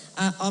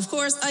 Of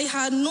course, I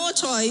had no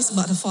choice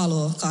but to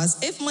follow, because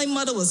if my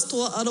mother was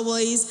told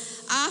otherwise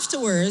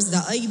afterwards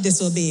that I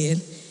disobeyed,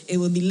 it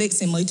would be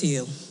licks in my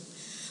tail.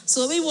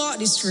 So we walked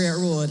the straight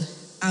road,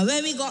 and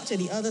when we got to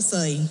the other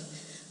side,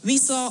 we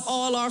saw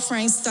all our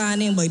friends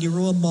standing by the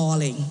road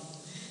bawling.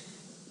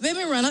 When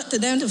we ran up to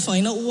them to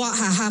find out what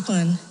had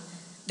happened,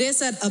 they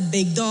said a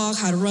big dog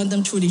had run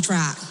them through the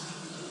track.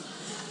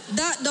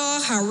 That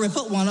dog had ripped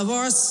up one of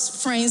our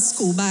friends'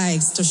 school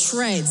bags to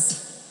shreds.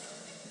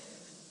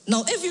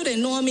 Now, if you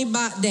didn't know me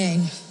back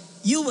then,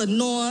 you would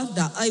know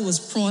that I was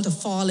prone to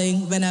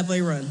falling whenever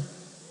I run.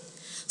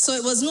 So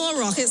it was no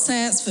rocket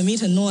science for me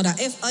to know that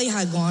if I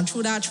had gone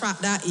through that track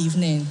that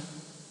evening,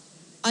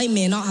 I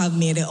may not have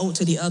made it out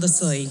to the other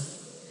side.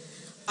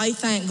 I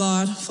thank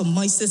God for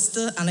my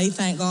sister, and I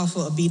thank God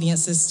for obedient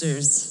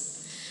sisters.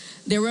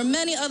 There were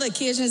many other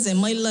occasions in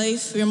my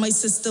life where my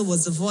sister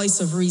was the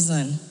voice of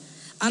reason,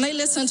 and I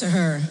listened to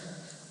her,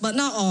 but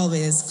not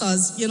always,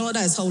 because you know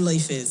that's how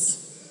life is.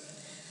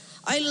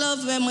 I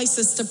love when my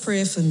sister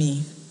prayed for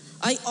me.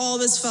 I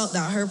always felt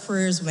that her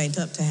prayers went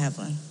up to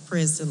heaven.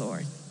 Praise the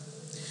Lord.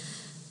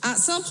 At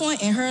some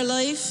point in her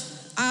life,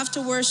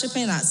 after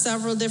worshiping at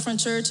several different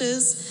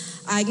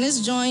churches, Agnes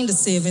joined the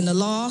Saving the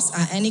Lost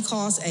at Any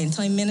Cost End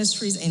Time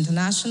Ministries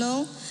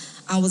International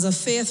and was a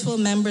faithful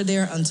member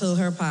there until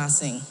her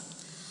passing.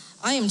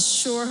 I am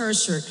sure her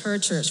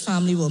church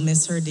family will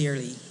miss her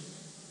dearly.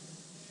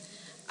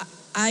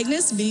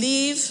 Agnes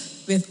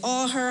believed with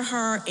all her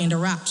heart in the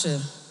rapture,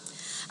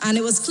 and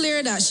it was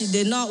clear that she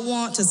did not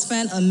want to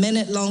spend a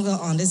minute longer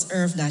on this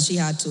earth than she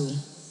had to.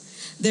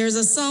 There's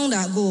a song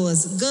that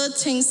goes, good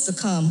things to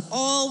come,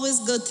 always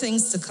good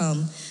things to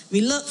come.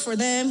 We look for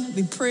them,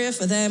 we pray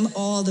for them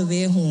all the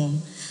way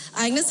home.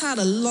 Agnes had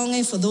a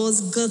longing for those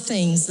good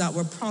things that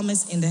were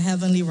promised in the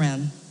heavenly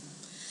realm.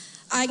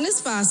 Agnes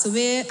passed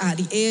away at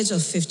the age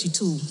of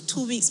 52,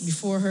 2 weeks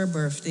before her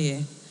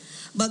birthday.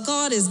 But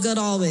God is good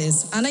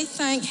always, and I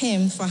thank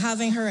him for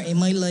having her in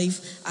my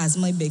life as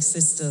my big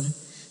sister.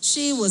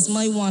 She was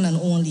my one and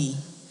only.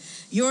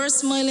 Your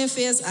smiling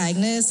face,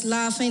 Agnes,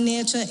 laughing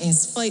nature in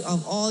spite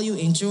of all you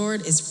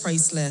endured is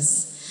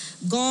priceless.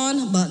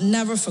 Gone but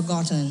never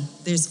forgotten.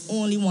 There's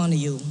only one of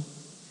you.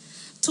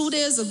 2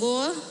 days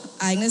ago,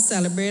 Agnes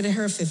celebrated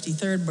her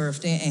 53rd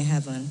birthday in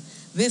heaven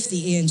with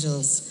the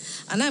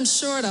angels. And I'm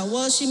sure that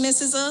while she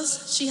misses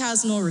us, she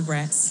has no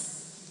regrets.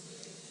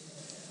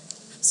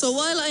 So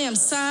while I am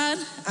sad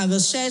and will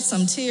shed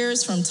some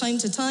tears from time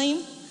to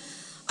time,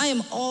 I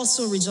am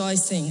also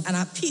rejoicing and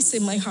at peace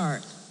in my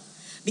heart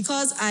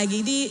because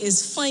Aggie D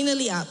is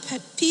finally at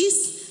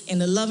peace in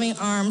the loving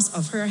arms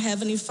of her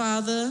Heavenly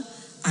Father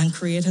and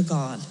Creator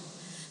God.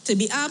 To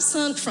be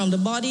absent from the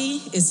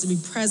body is to be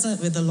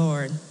present with the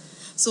Lord.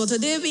 So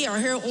today we are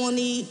here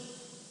only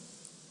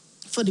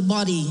for the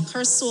body.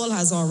 Her soul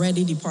has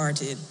already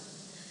departed.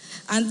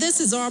 And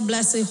this is our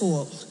blessed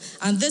hope.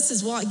 And this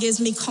is what gives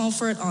me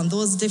comfort on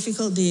those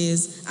difficult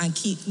days and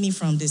keep me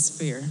from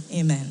despair.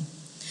 Amen.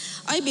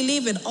 I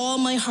believe with all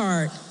my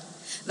heart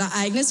that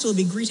Agnes will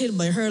be greeted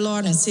by her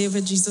Lord and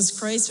Savior Jesus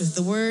Christ with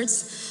the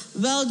words,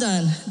 well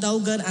done, thou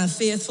good and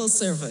faithful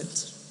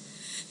servant.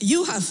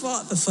 You have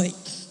fought the fight.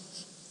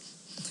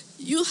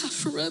 You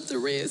have run the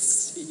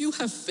race. You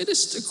have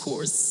finished the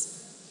course.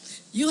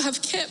 You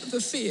have kept the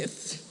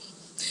faith.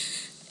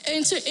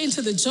 Enter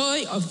into the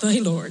joy of thy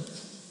Lord.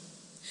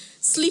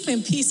 Sleep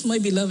in peace, my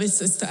beloved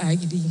sister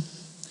Aggie.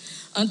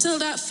 Until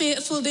that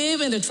fateful day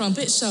when the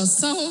trumpet shall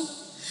sound,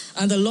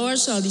 and the Lord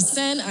shall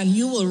descend, and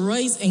you will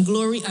rise in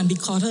glory and be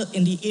caught up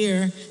in the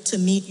air to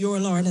meet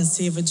your Lord and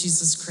Savior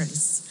Jesus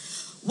Christ.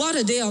 What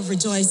a day of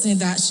rejoicing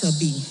that shall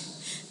be.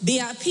 Be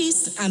at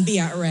peace and be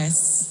at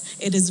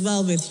rest. It is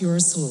well with your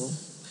soul.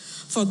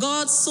 For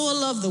God so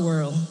loved the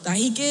world that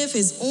he gave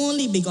his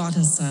only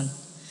begotten Son,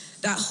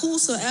 that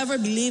whosoever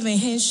believe in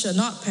him should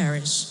not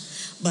perish,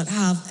 but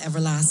have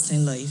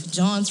everlasting life.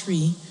 John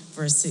 3,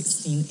 verse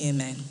 16,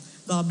 amen.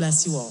 God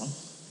bless you all.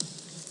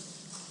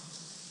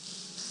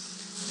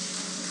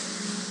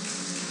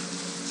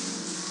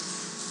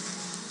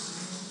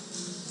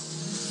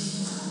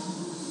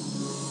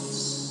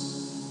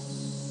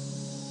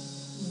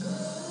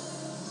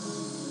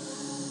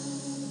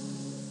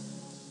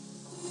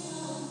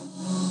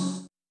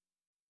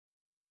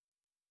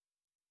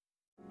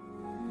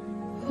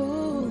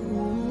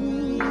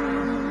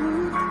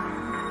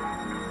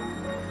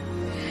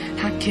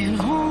 Can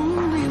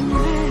only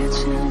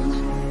imagine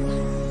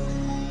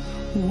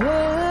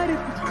what it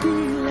would be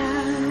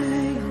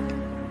like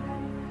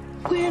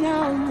when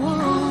I'm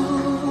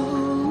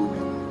home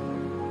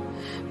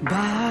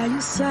by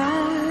your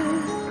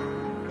side.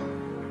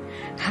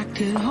 I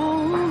can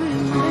only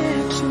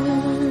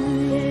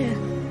imagine, yeah,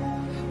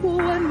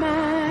 what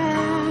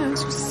my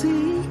eyes will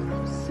see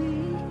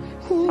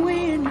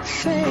when your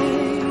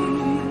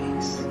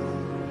face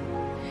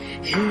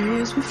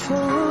is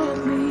before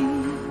me.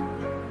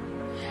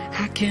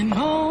 I can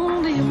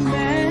only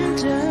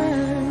imagine.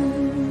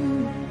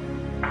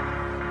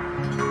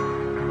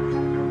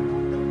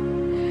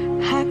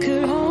 I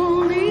could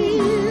only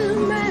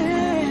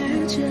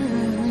imagine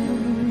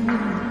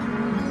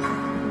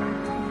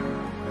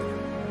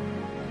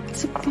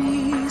to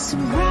be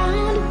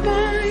surrounded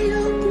by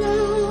your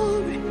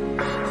glory.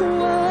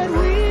 What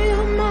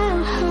will my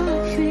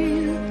heart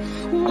feel?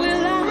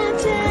 Will I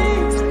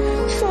dance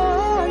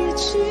for you,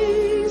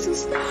 Jesus?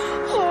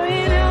 Or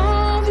in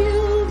all of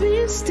you be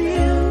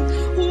still?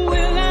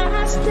 Will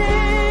I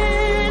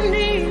stand in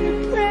your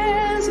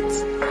presence?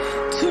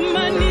 To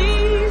my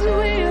knees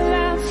will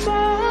I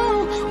fall?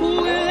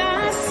 Will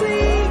I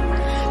sing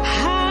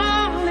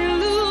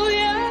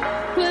hallelujah?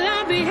 Will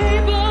I be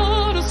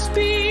able to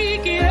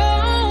speak it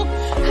all?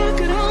 I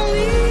could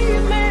only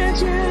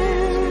imagine.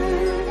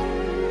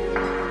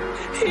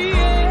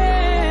 Yeah,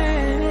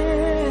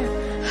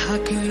 I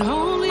could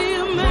only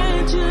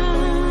imagine.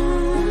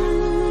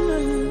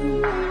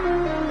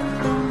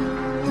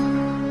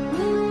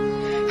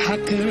 I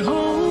could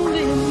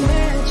only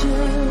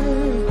imagine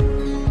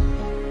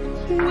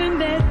when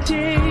that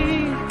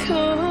day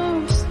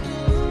comes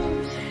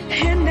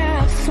and I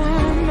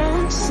find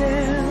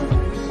myself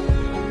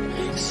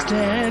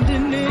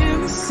standing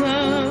in the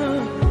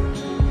sun.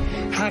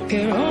 I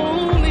could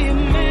only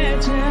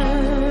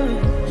imagine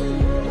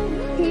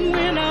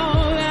when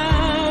all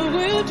I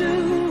will do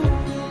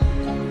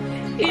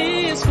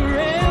is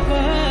forever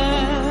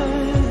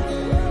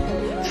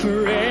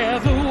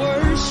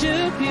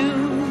worship you.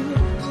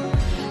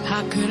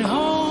 I could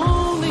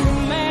only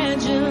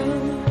imagine.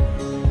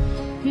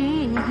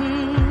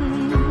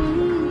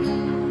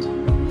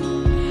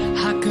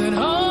 I could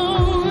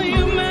only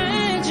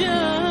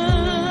imagine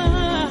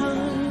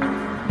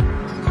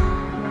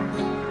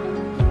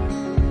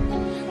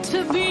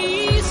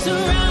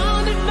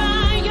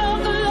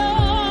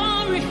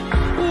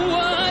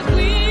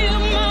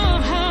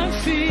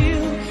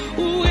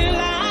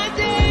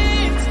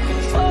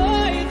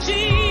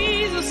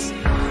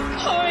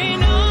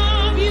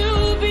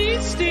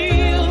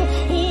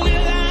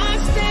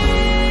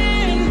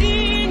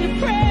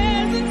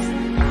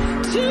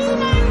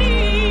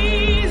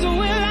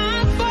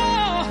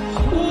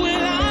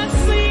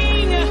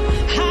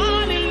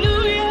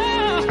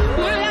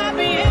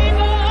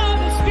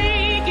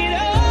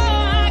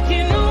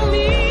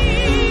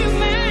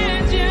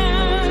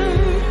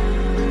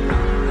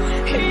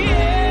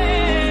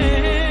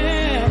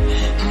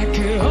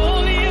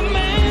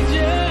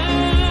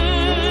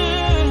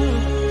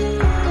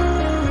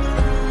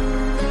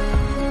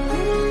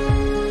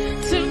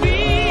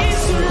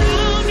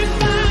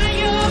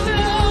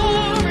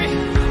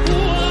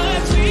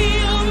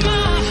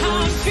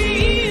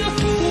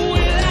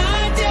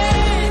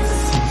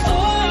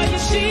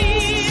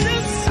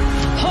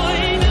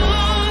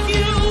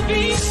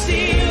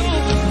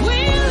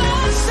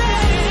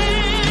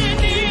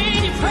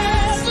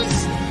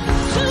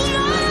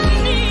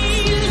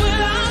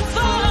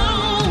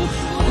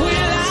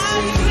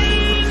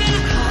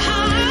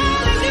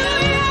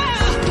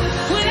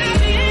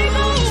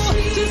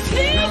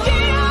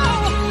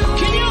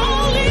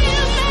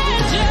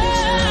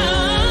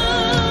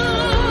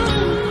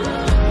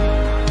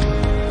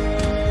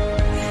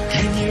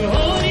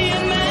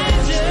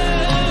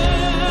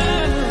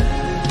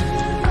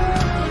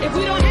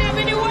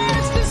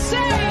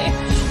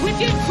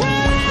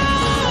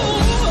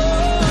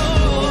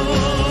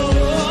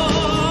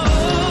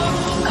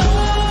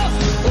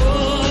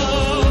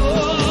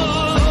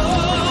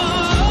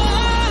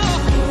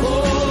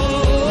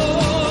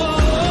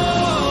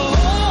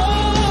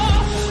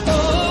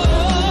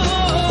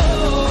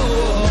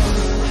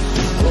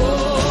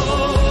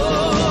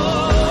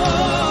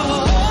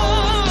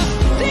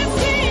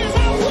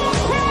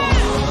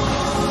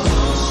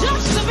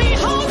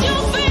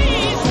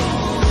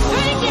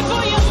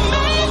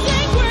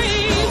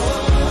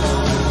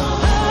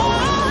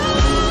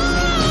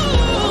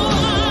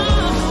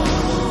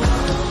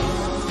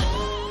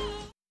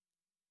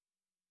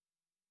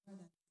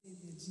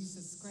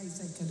Jesus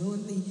Christ, I could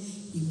only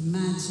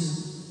imagine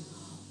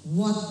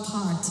what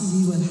party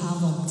we would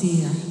have up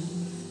there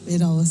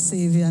with our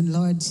Savior and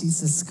Lord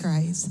Jesus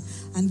Christ.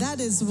 And that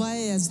is why,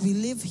 as we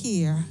live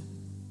here,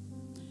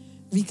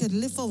 we could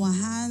lift our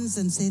hands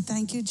and say,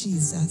 thank you,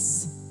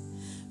 Jesus,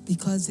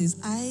 because his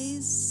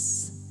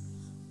eyes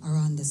are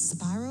on the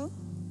sparrow,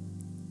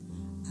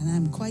 and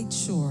I'm quite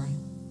sure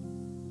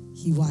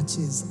he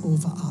watches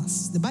over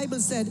us. The Bible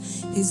said,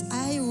 his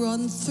eye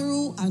run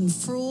through and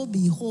fro,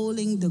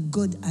 beholding the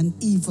good and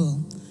evil.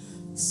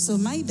 So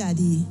my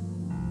daddy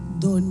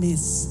don't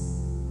miss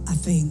a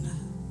thing.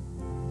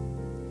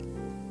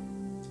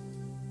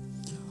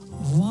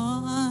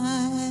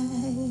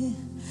 Why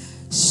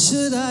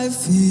should I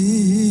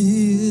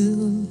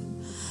feel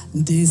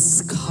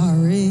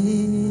discouraged?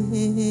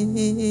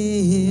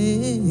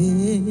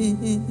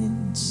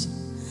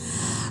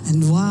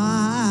 And why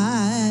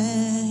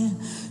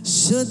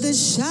should the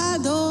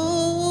shadows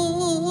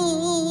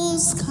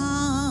come?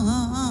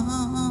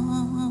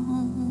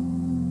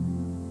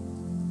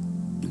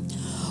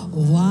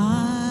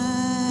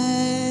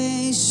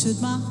 Why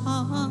should my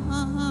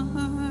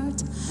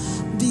heart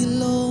be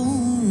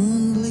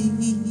lonely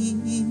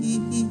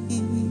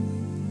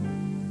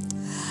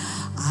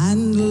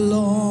and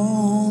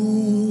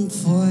long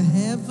for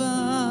heaven,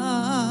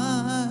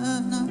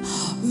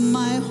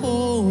 my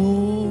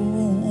home?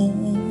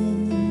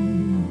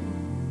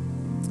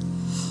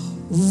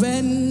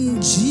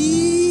 When Jesus,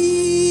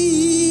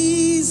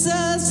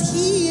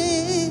 he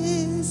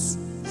is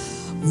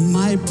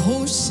my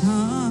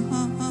portion,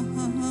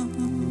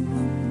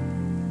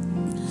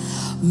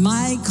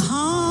 my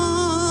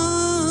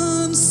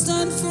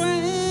constant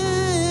friend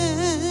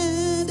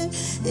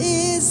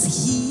is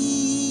he.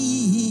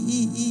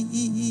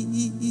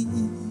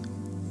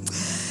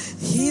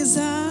 His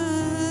eyes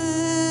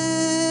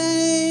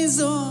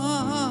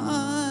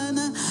on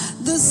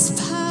the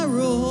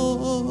sparrow,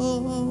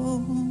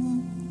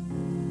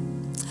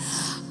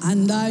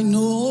 and I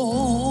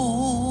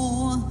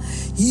know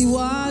he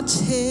watches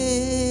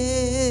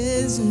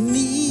me.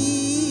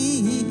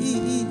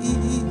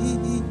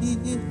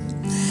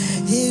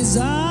 His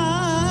eyes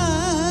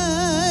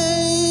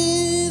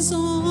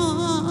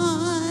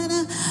on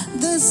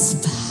the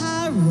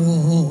sparrow,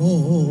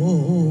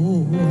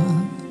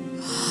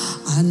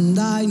 and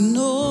I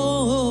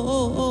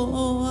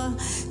know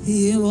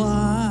he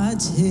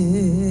watches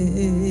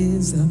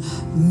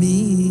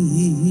me.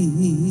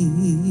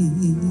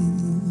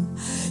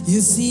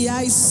 You see,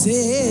 I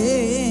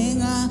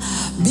sing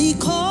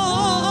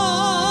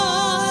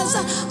because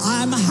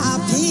I'm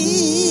happy.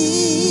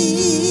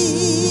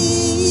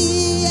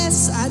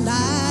 Yes, and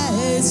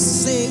I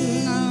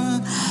sing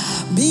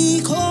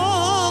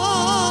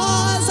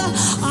because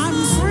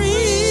I'm free.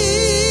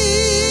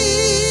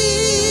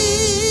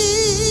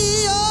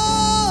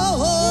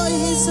 Oh,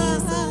 his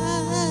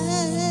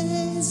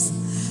eyes,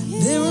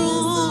 they're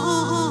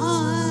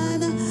on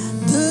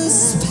the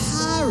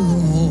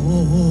sparrow.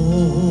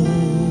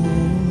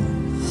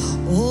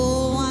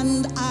 Oh,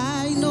 and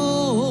I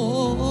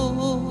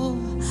know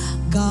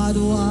God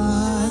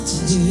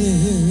watches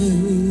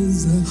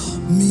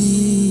me.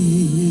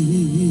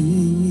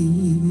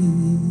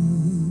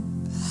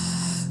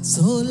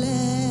 So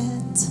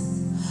let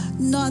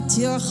not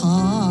your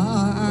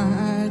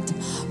heart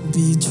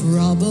be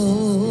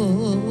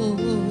troubled.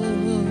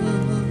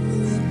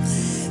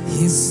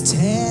 His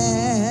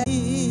tender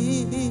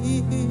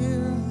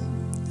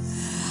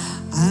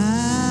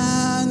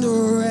and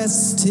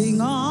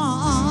resting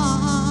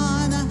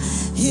on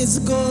his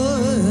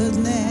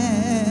goodness.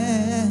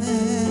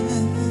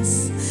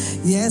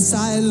 Yes,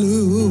 I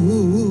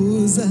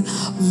lose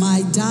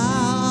my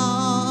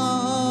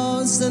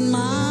doubts and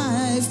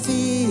my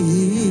fears,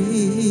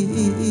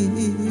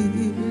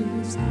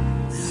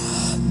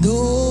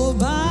 though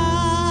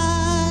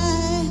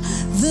by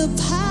the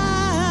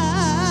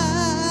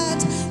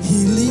path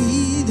he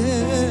leadeth,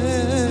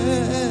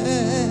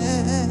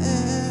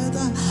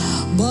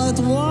 but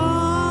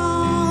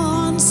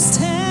one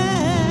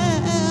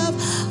step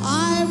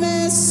I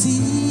may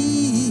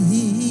see,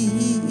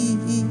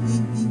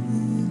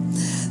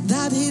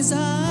 that his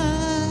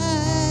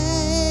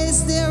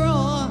eyes, they're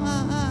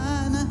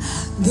on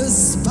the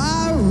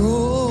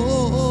sparrow,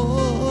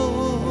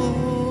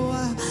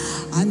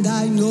 and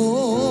I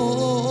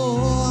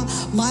know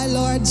my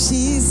Lord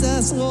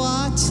Jesus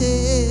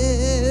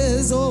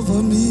watches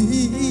over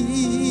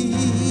me.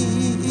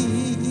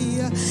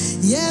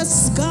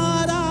 Yes,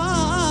 God,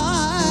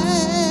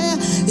 eye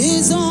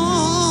is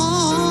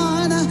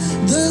on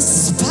the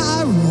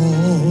sparrow,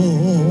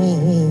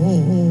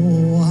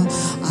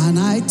 and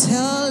I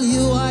tell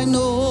you, I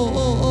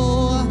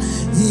know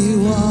he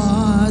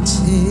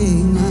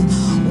watching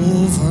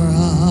over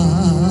us.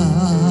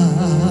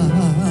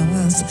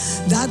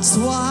 That's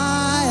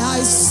why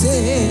I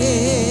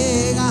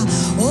sing,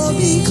 oh,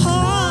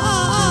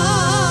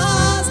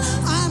 because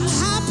I'm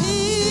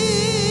happy,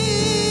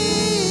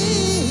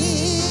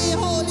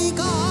 Holy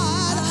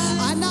God,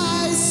 and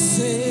I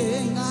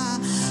sing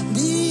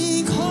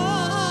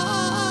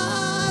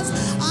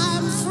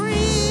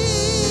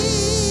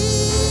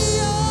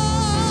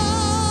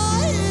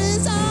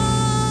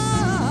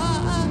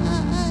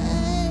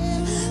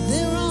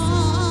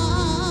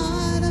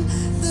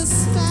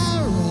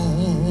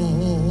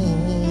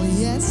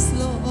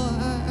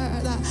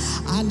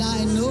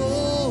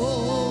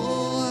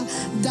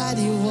that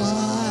he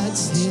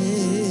watches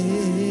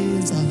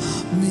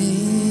me.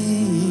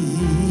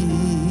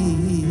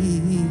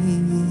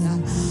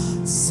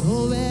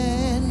 So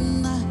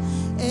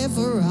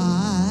whenever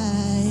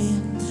I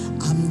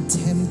am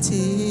tempted,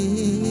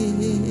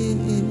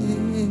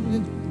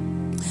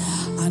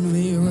 and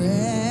wherever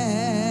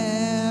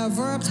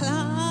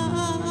clouds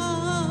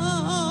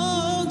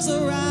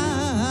arise,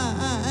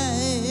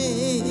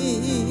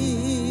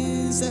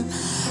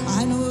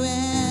 and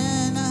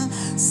when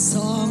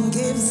song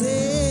gives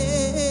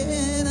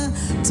in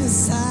to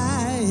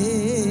sighing,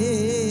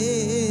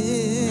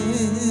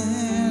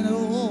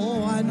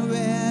 oh, and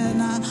when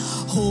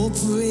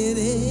hope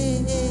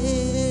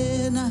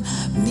within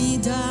me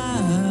die,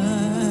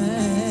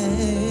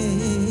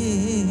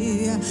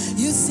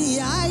 you see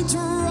I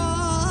draw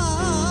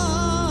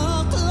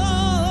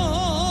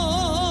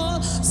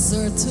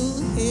closer to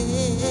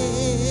him.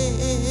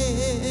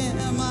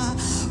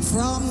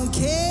 From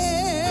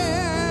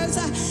cares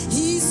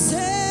he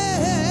sets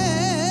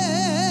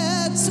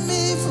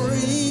me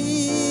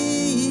free,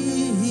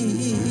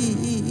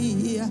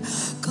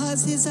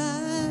 'cause his eyes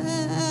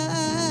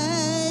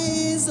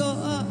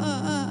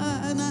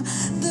on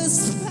the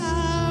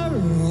sparrow.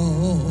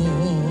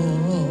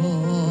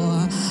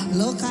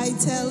 Look, I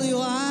tell you,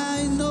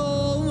 I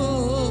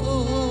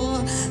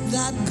know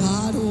that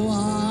God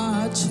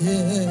watches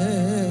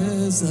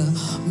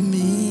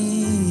me.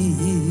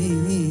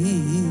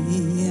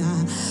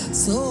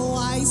 So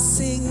I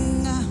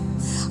sing,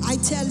 I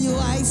tell you,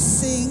 I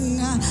sing,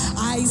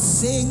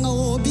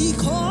 oh,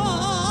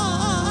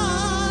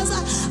 because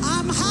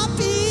I'm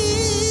happy.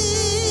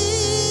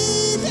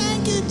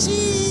 Thank you,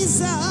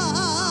 Jesus.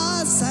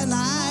 And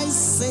I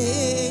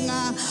sing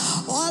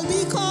all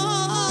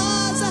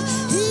because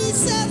he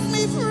set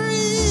me free.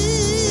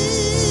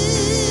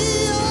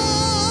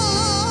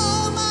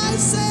 Oh, my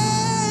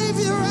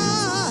Savior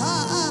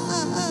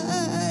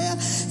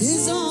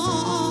is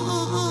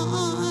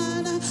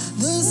on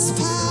the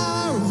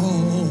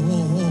sparrow.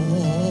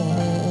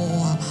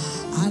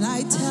 And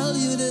I tell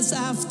you this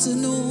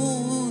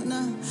afternoon,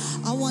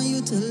 I want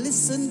you to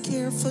listen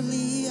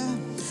carefully,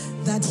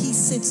 that he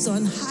sits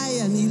on high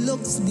and he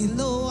looks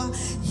below.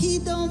 He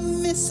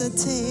don't miss a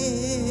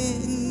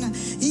thing.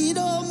 He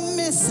don't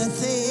miss a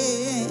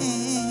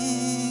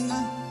thing.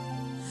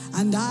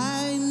 And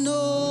I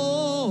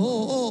know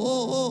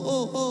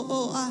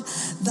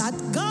that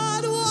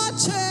God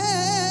watches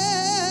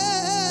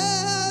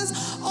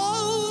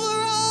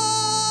over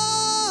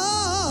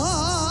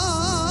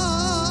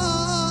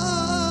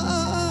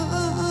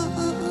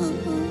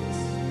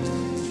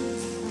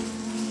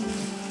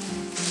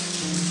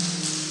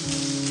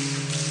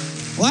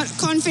What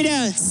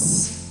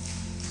confidence!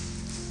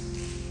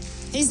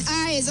 His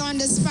eye is on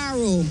the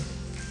sparrow,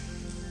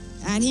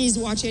 and he's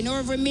watching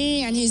over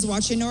me, and he's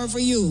watching over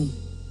you.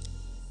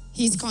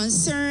 He's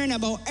concerned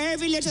about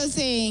every little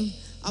thing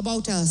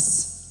about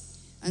us.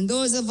 And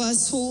those of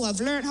us who have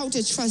learned how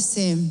to trust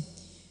him,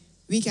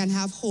 we can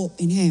have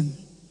hope in him.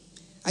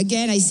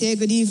 Again, I say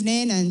good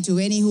evening, and to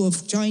any who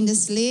have joined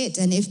us late,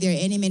 and if there are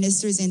any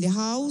ministers in the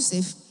house,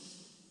 if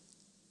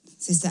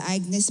Sister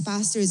Agnes,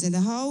 pastor, is in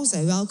the house,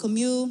 I welcome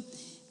you.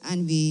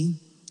 And I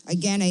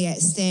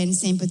extend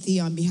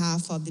sympathy on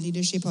behalf of the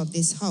leadership of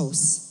this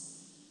house.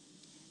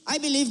 I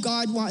believe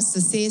God wants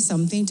to say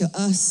something to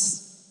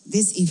us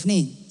this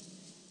evening.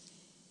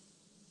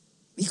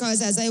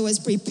 Because as I was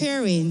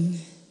preparing,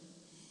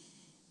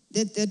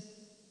 the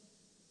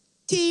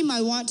theme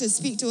I want to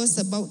speak to us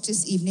about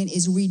this evening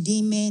is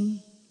redeeming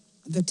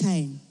the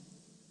time.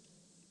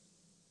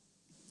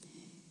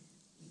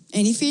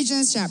 In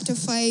Ephesians chapter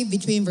 5,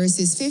 between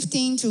verses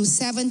 15 to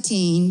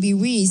 17, we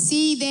read,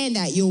 "See then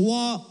that you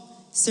walk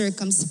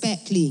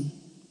circumspectly,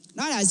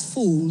 not as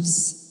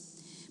fools,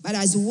 but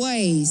as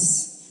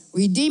wise,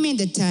 redeeming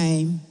the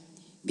time,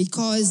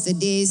 because the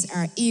days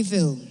are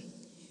evil.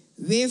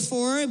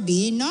 Wherefore,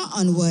 be not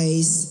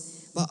unwise,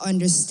 but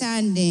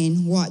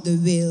understanding what the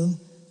will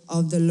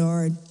of the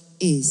Lord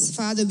is."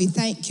 Father, we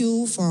thank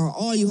you for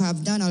all you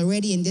have done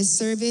already in this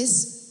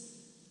service,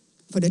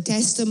 for the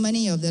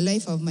testimony of the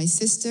life of my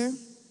sister.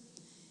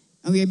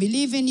 And we are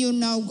believing you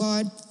now,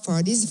 God,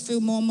 for these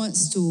few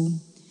moments to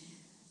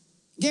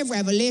give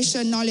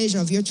revelation knowledge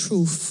of your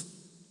truth.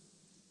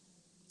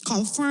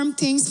 Confirm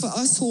things for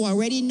us who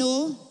already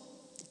know.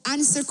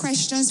 Answer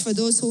questions for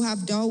those who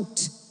have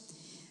doubt.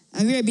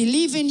 And we are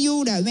believing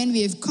you that when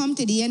we have come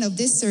to the end of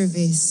this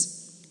service,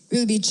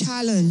 we'll be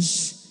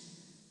challenged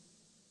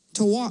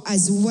to walk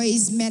as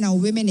wise men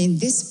and women in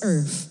this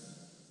earth,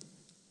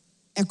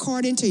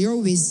 according to your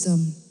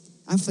wisdom.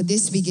 And for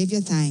this we give you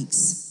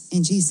thanks.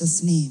 In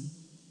Jesus' name,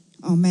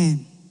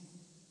 amen.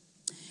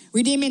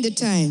 Redeeming the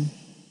time.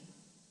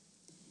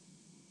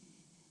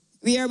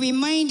 We are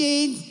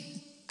reminded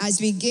as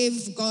we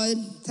give God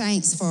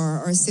thanks for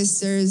our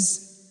sister's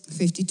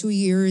 52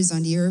 years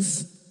on the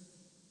earth,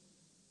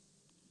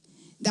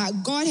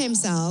 that God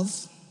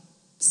himself,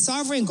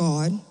 sovereign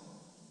God,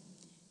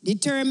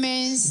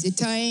 determines the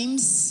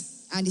times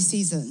and the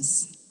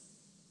seasons.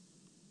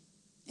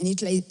 In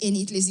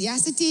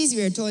Ecclesiastes,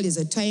 we are told there's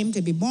a time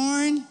to be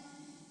born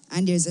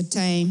and there's a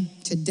time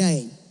to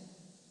die.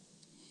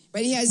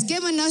 But he has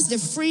given us the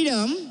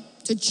freedom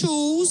to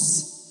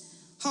choose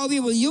how we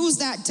will use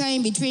that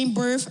time between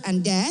birth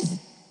and death.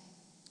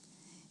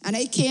 And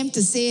I came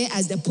to say,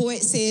 as the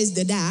poet says,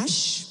 the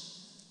dash.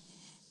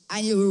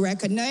 And you will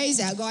recognize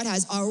that God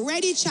has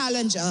already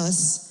challenged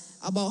us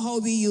about how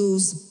we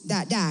use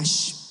that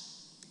dash.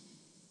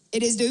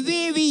 It is the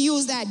way we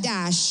use that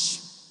dash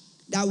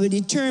that will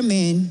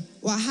determine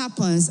what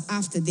happens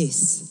after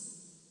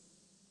this.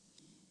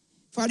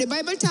 For the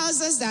Bible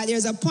tells us that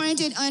there's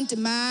appointed unto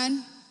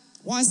man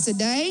once to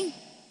die,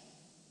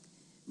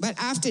 but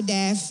after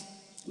death,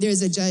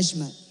 there's a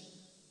judgment.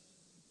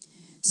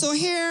 So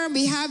here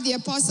we have the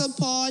Apostle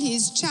Paul.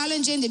 He's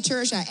challenging the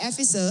church at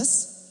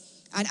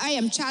Ephesus, and I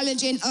am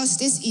challenging us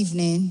this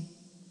evening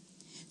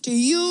to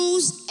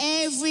use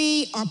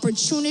every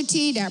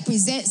opportunity that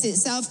presents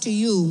itself to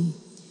you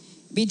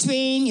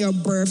between your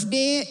birth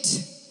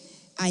date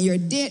and your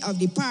date of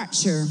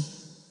departure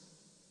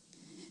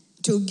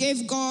to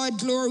give God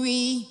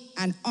glory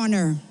and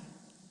honor.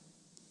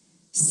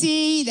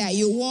 See that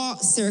you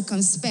walk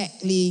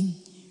circumspectly,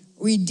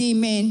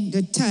 redeeming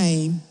the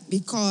time,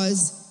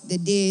 because the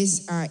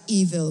days are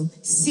evil.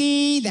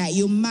 See that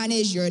you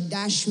manage your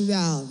dash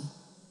well.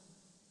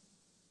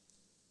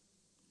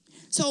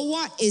 So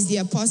what is the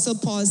Apostle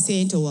Paul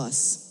saying to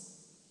us?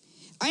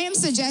 I am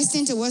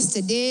suggesting to us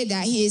today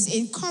that he is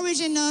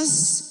encouraging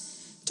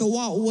us to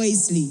walk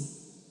wisely,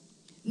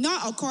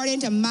 not according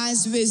to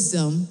man's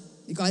wisdom,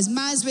 because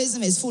man's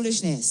wisdom is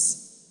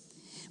foolishness,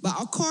 but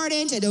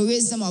according to the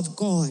wisdom of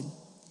God.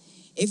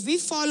 If we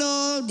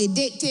follow the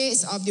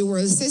dictates of the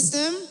world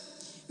system,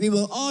 we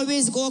will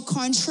always go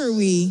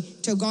contrary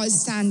to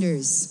God's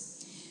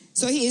standards.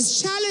 So he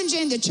is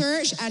challenging the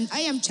church, and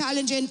I am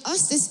challenging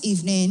us this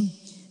evening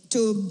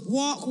to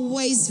walk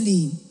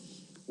wisely,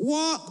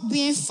 walk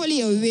being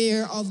fully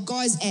aware of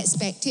God's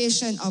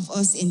expectation of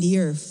us in the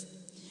earth.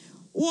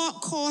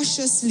 Walk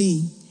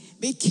cautiously,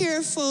 be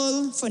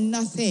careful for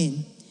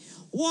nothing.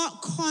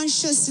 Walk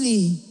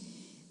consciously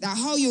that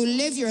how you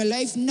live your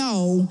life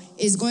now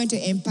is going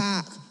to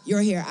impact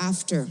your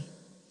hereafter.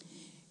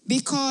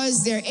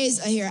 Because there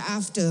is a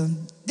hereafter.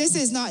 This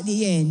is not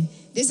the end.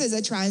 This is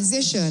a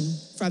transition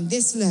from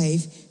this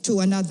life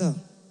to another.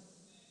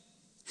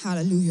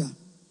 Hallelujah.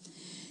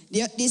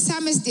 The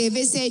psalmist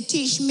David said,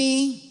 teach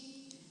me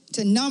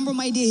to number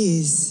my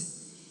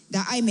days,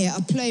 that I may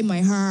apply my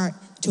heart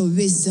to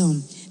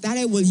wisdom, that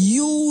I will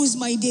use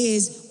my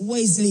days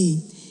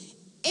wisely.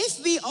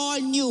 If we all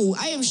knew,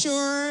 I am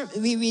sure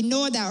we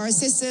know that our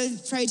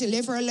sister tried to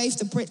live her life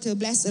to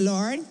bless the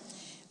Lord,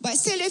 but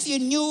still if you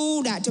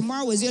knew that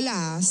tomorrow was your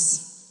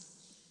last,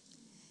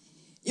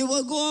 you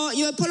will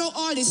put out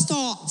all the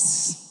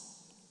stops,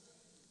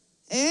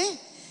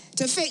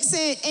 to fix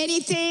it,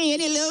 anything,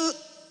 any little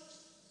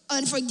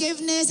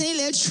unforgiveness, any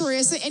little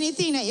trace,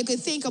 anything that you could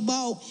think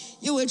about,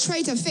 you will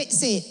try to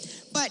fix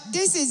it. But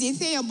this is the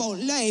thing about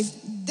life.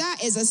 That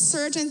is a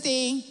certain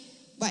thing,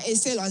 but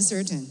it's still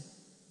uncertain.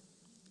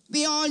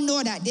 We all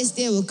know that this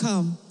day will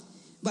come,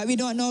 but we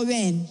don't know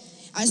when.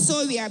 And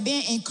so we are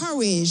being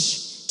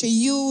encouraged to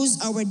use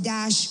our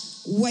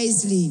dash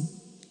wisely,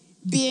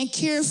 being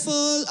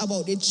careful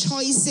about the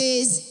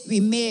choices we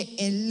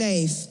make in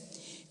life,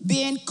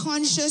 being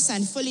conscious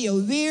and fully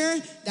aware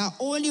that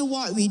only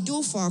what we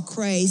do for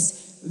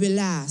Christ will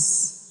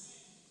last.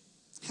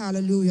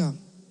 Hallelujah.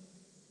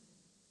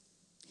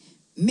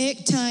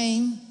 Make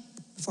time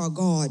for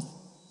God.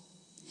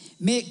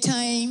 Make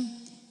time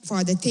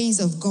for the things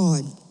of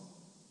God,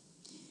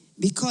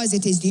 because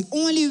it is the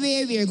only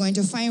way we are going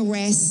to find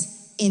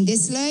rest in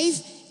this life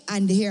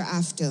and the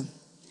hereafter.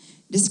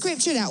 The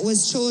scripture that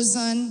was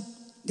chosen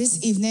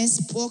this evening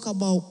spoke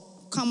about,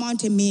 come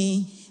unto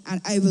me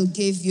and I will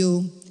give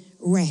you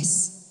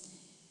rest.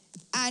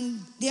 And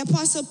the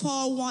Apostle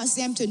Paul wants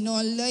them to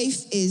know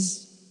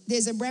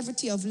there's a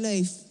brevity of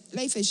life.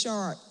 Life is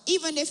short.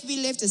 Even if we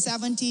live to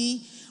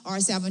 70 or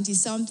 70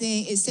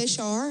 something, it's still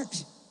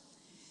short.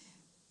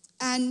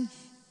 And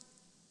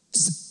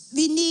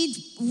we need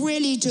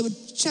really to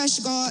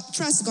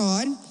trust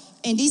God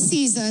in these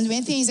seasons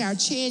when things are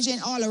changing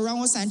all around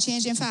us and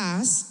changing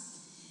fast,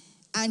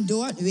 and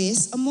don't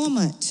waste a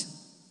moment.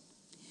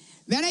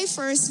 When I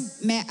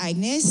first met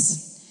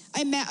Agnes,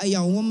 I met a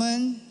young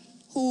woman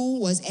who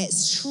was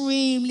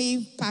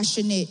extremely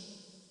passionate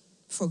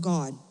for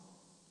God.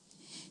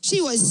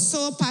 She was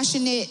so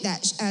passionate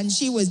and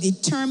she was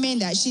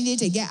determined that she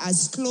needed to get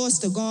as close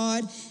to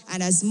God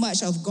and as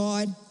much of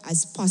God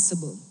as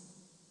possible.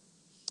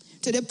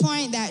 To the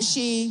point that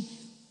she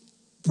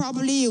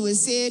probably, you would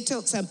say,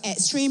 took some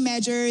extreme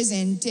measures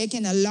and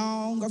taking a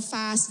longer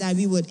fast that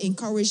we would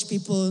encourage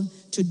people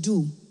to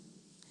do.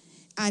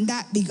 And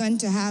that began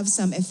to have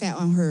some effect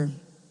on her.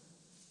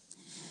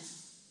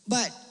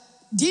 But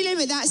dealing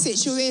with that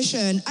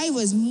situation, I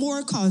was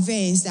more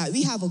convinced that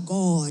we have a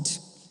God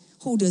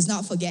who does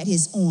not forget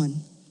his own.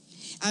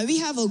 And we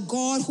have a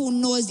God who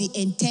knows the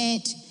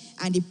intent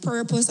and the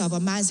purpose of a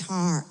man's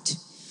heart.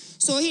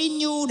 So he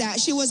knew that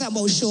she wasn't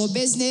about show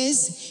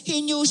business.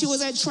 He knew she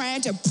wasn't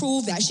trying to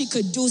prove that she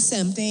could do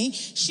something.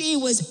 She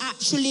was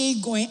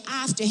actually going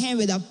after him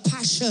with a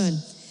passion,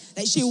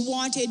 that she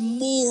wanted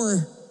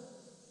more.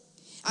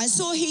 And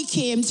so he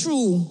came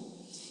through.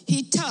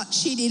 He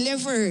touched, he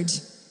delivered,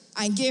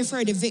 and gave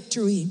her the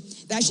victory,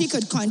 that she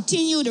could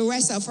continue the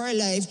rest of her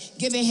life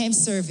giving him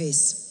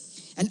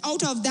service. And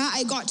out of that,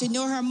 I got to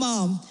know her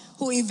mom,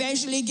 who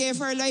eventually gave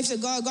her life to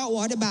God, got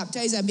water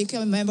baptized, and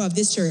became a member of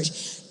this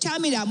church. Tell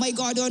me that my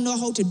God don't know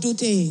how to do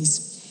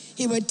things.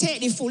 He would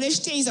take the foolish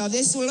things of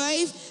this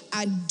life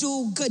and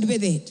do good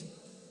with it.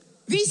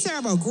 We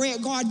serve a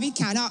great God. We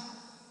cannot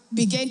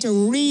begin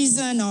to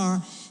reason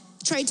or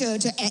try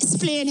to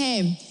explain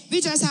him. We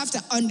just have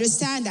to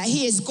understand that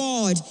he is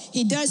God.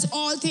 He does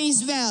all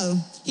things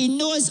well. He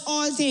knows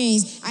all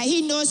things. And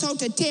he knows how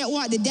to take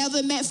what the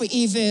devil meant for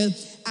evil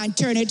and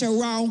turn it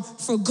around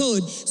for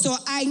good. So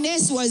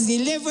Agnes was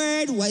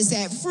delivered, was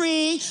set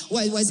free,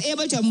 was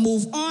able to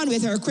move on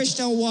with her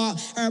Christian walk.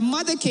 Her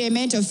mother came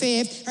into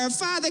faith. Her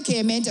father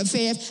came into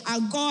faith.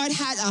 And God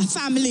had a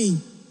family.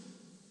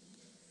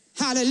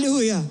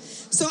 Hallelujah.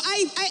 So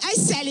I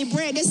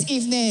celebrate this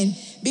evening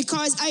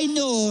because I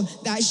know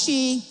that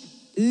she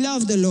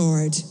loved the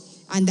Lord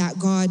and that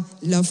God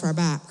loved her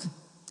back.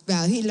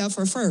 Well, he loved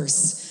her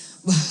first.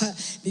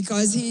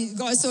 Because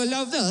God so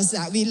loved us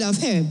that we love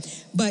him.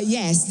 But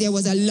yes, there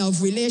was a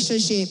love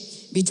relationship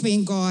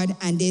between God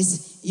and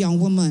this young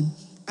woman.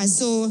 And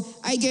so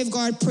I give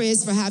God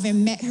praise for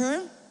having met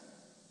her.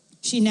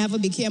 She never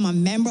became a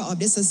member of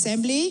this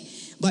assembly,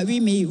 but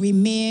we may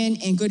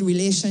remain in good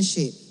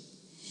relationship.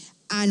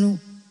 And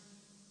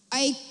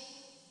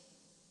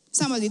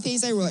some of the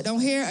things I wrote down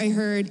here, I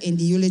heard in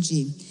the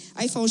eulogy.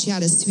 I found she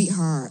had a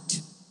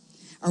sweetheart,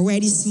 a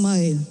ready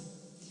smile.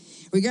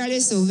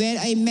 Regardless of when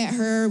I met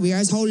her,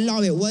 regardless how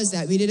long it was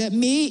that we didn't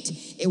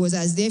meet, it was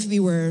as if we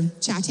were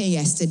chatting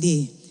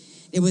yesterday.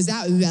 It was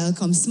that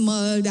welcome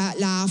smile, that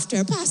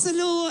laughter, Pastor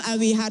Lou, and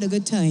we had a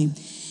good time.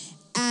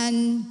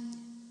 And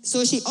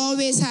so she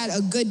always had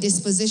a good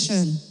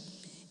disposition.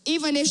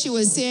 Even if she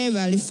was saying,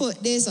 well,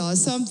 foot this or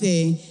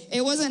something,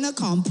 it wasn't a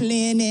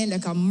complaining,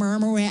 like a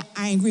murmuring,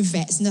 angry,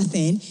 vex,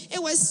 nothing.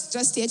 It was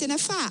just stating a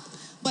fact.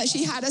 But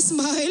she had a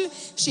smile,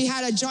 she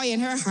had a joy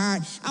in her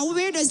heart. And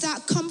where does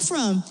that come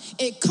from?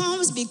 It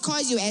comes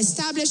because you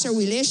establish a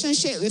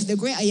relationship with the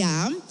great I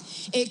am.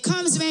 It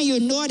comes when you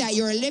know that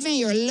you're living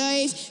your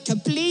life to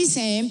please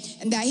him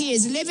and that he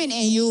is living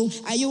in you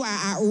and you are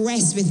at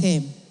rest with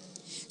him.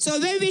 So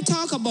when we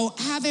talk about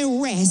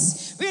having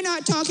rest, we're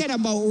not talking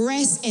about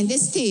rest in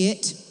this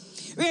state.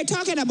 We're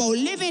talking about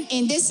living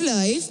in this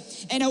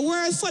life in a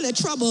world full of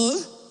trouble,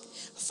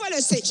 full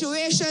of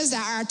situations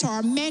that are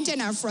tormenting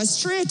and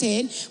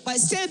frustrating, but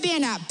still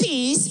being at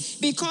peace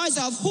because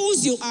of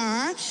whose you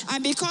are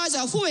and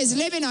because of who is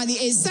living on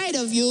the inside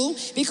of you,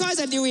 because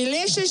of the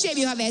relationship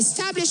you have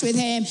established with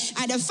him,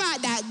 and the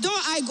fact that though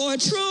I go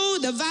through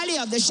the valley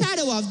of the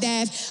shadow of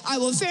death, I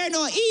will fear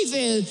no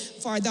evil,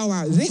 for thou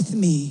art with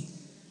me.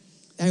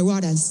 Thy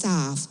rod and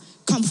staff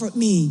comfort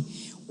me.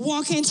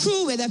 Walking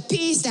through with a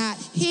peace that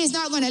he is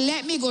not going to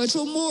let me go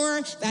through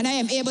more than I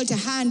am able to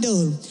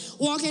handle.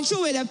 Walking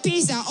through with a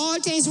peace that all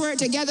things work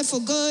together for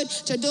good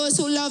to those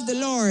who love the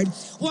Lord.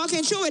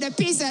 Walking through with a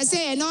peace that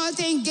says, in all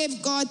things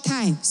give God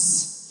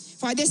thanks.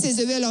 For this is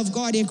the will of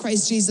God in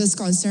Christ Jesus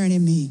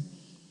concerning me.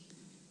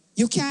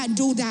 You can't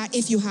do that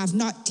if you have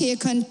not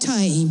taken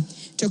time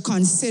to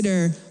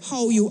consider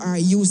how you are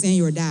using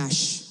your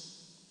dash.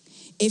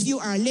 If you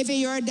are living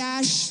your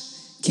dash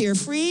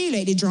carefree,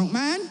 like the drunk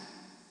man,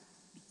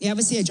 you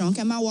ever see a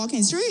drunken man walking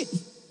the street?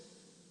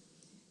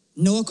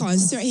 No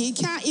concern. He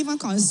can't even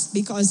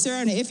be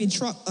concerned if he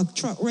a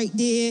truck right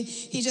there.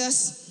 He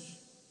just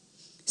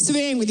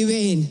swaying with the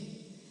wind.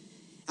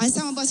 And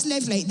some of us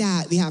live like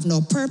that. We have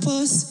no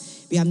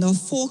purpose. We have no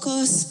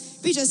focus.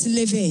 We just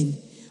live in.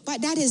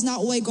 But that is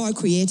not why God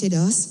created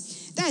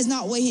us. That is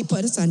not why he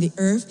put us on the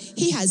earth.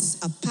 He has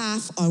a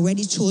path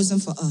already chosen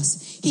for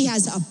us. He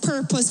has a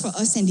purpose for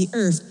us in the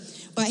earth.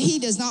 But he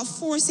does not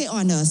force it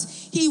on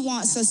us. He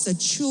wants us to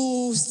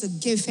choose to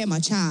give him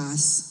a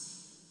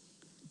chance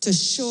to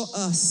show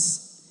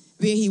us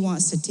where he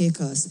wants to take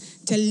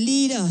us, to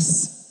lead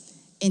us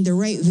in the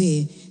right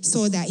way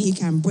so that he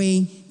can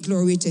bring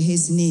glory to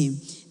his name.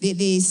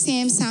 The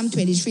same Psalm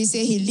 23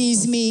 says, he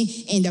leads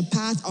me in the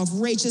path of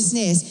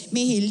righteousness.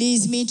 May he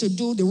leads me to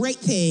do the right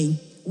thing.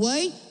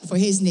 Why? For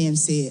his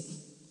name's sake.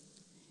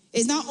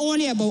 It's not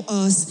only about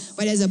us,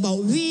 but it's about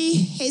we,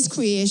 his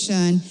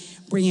creation,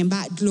 bringing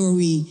back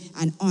glory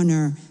and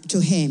honor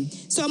to him.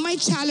 So my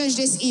challenge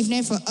this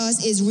evening for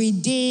us is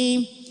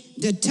redeem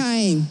the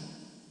time.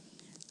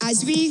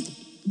 As we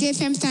give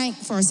him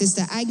thanks for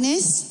Sister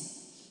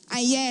Agnes,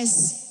 and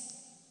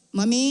yes,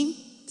 mommy,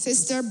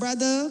 sister,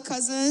 brother,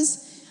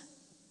 cousins,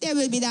 there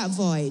will be that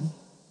void.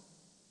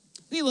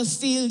 We will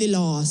feel the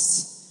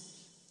loss.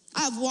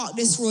 I've walked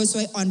this road so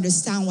I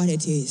understand what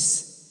it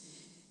is.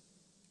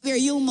 We're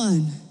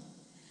human.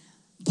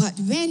 But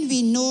when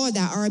we know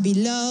that our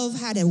beloved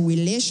had a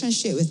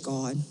relationship with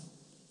God,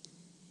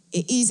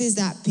 it eases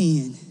that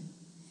pain.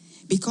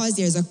 because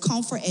there's a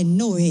comfort in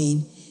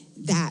knowing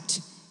that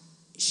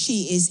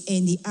she is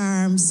in the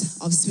arms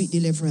of sweet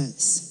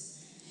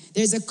deliverance.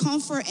 There's a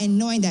comfort in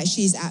knowing that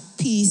she's at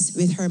peace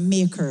with her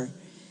Maker.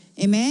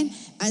 Amen?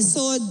 And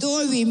so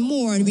though we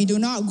mourn, we do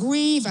not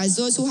grieve as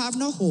those who have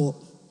no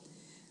hope,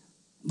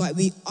 but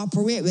we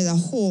operate with a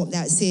hope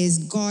that says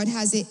God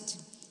has it,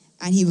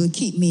 and he will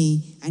keep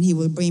me, and he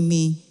will bring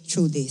me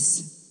through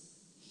this.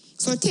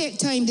 So take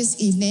time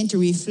this evening to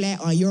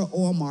reflect on your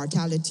own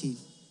mortality.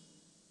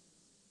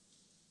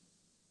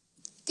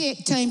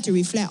 Take time to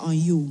reflect on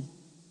you.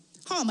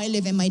 How am I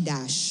living my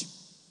dash?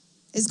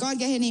 Is God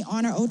getting any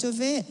honor out of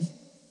it?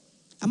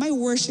 Am I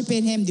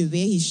worshiping him the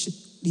way he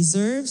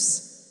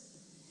deserves?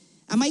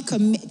 Am I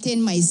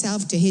committing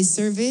myself to his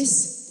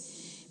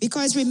service?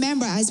 Because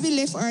remember, as we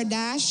live our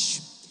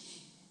dash,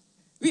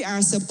 we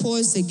are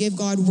supposed to give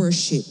God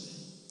worship.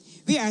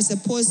 We are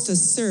supposed to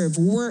serve,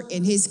 work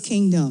in his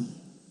kingdom.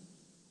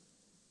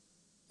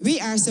 We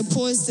are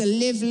supposed to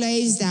live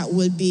lives that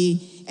will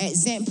be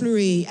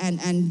exemplary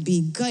and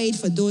be guide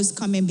for those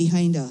coming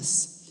behind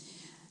us.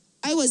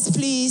 I was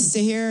pleased to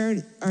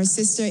hear our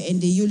sister in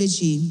the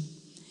eulogy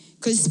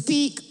could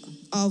speak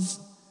of,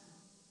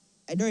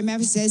 I don't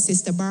remember if it says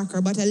Sister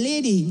Barker, but a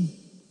lady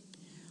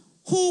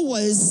who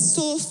was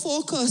so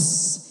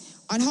focused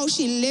on how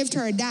she lived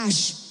her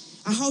dash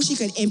and how she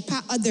could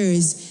impact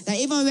others, that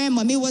even when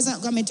mommy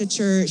wasn't coming to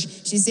church,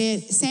 she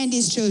said, send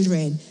these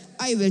children.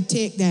 I will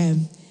take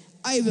them.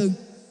 I will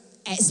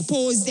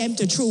expose them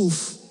to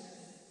truth.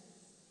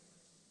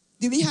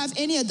 Do we have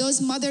any of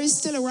those mothers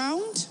still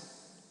around?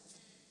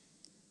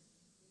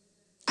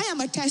 I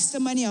am a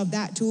testimony of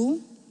that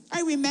too.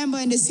 I remember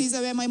in the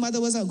season when my mother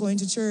wasn't going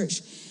to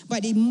church,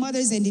 but the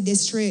mothers in the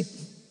district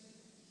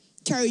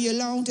carry you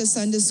along to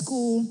Sunday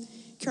school,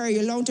 carry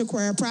you along to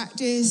choir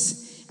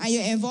practice, and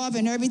you're involved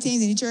in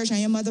everything in the church and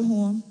your mother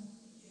home.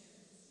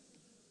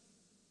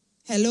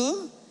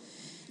 Hello?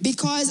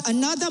 Because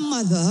another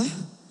mother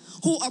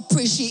who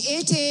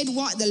appreciated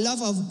what the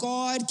love of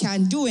God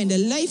can do in the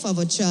life of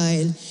a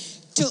child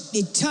took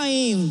the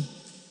time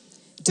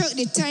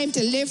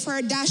to live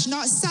her dash,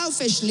 not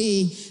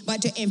selfishly,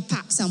 but to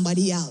impact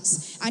somebody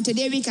else. And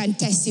today we can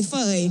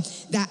testify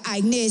that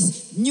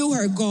Agnes knew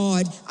her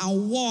God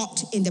and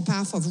walked in the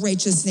path of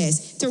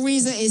righteousness.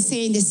 Teresa is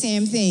saying the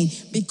same thing,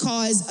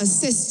 because a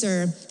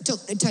sister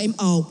took the time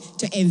out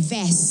to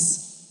invest.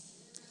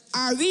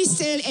 Are we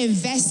still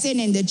investing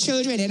in the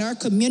children in our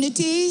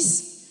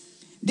communities?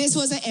 This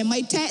wasn't in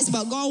my text,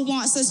 but God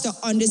wants us to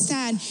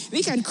understand.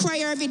 We can cry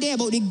every day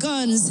about the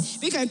guns.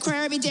 We can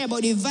cry every day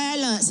about the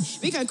violence.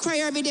 We can cry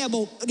every day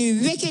about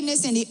the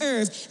wickedness in the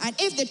earth. And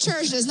if the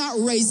church does not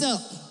rise up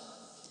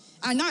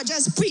and not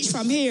just preach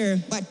from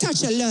here, but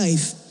touch a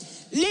life,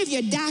 live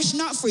your dash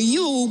not for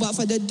you, but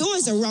for the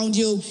those around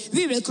you,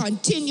 we will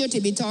continue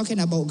to be talking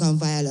about gun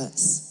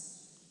violence.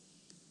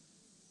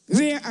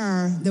 Where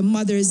are the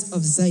mothers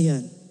of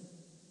Zion?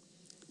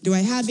 Do I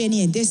have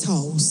any in this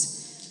house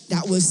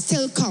that will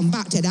still come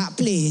back to that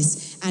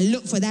place and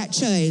look for that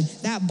child,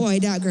 that boy,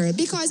 that girl?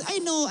 Because I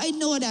know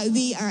that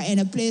we are in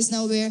a place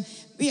now where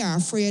we are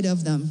afraid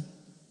of them.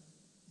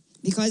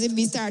 Because if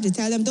we start to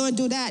tell them, don't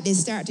do that, they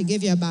start to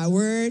give you a bad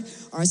word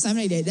or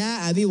something like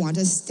that, and we want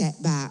to step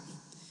back.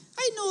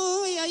 I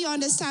know, you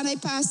understand, I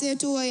passed there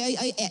too,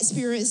 I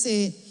experienced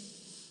it.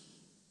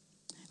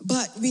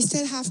 But we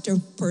still have to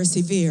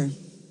persevere.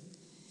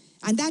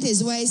 And that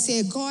is why I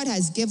say God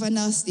has given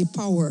us the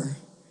power.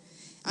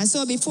 And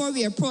so before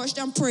we approach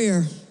them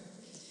prayer,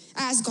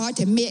 ask God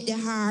to make their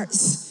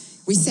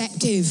hearts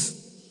receptive.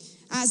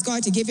 Ask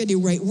God to give you the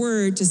right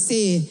word to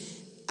say,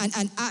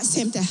 and ask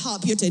him to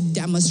help you to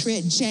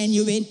demonstrate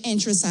genuine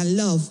interest and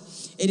love.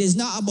 It is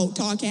not about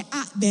talking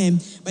at them,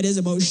 but it's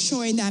about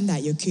showing them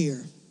that you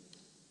care.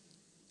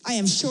 I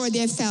am sure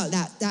they felt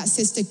that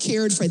sister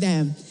cared for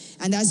them.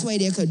 And that's why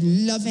they could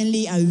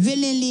lovingly and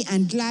willingly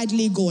and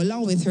gladly go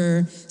along with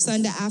her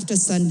Sunday after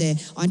Sunday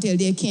until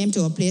they came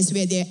to a place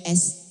where they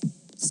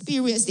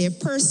experienced their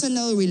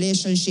personal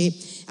relationship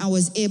and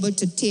was able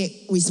to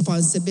take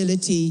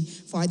responsibility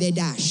for their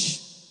dash.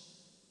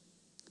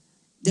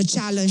 The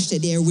challenge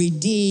today,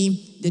 redeem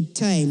the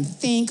time.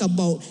 Think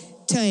about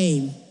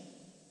time.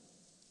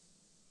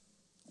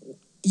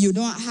 You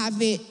don't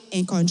have it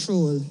in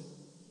control.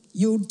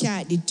 You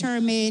can't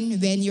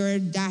determine when your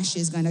dash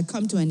is going to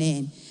come to an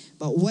end.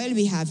 But while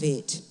we have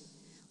it,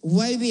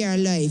 while we are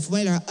alive,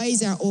 while our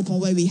eyes are open,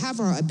 while we have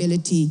our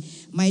ability,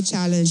 my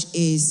challenge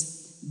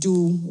is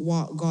do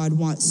what God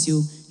wants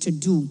you to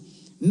do.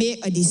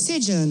 Make a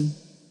decision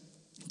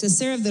to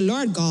serve the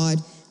Lord God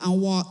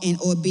and walk in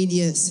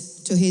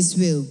obedience to his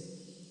will.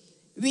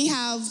 We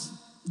have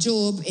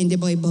Job in the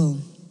Bible,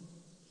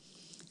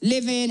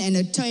 living in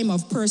a time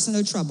of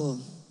personal trouble.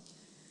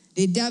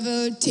 The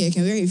devil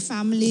taking away his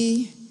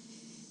family,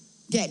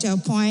 get to a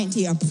point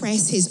he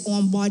oppressed his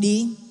own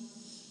body.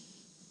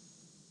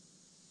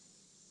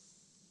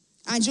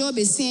 And Job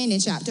is saying in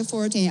chapter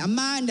 14, a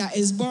man that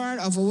is born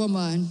of a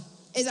woman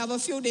is of a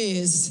few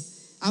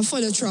days and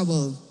full of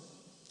trouble.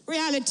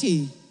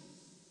 Reality.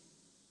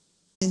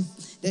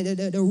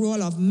 the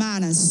role of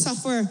man and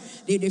suffer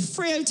the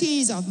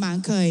frailties of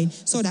mankind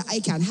so that I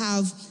can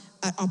have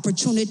an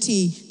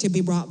opportunity to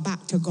be brought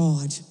back to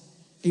God.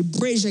 To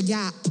bridge a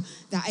gap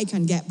that I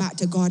can get back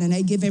to God. And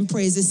I give him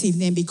praise this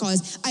evening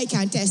because I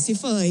can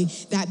testify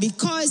that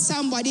because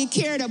somebody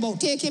cared about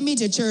taking me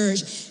to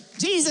church,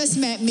 Jesus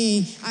met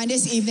me, and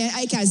this evening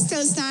I can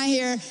still stand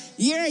here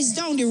years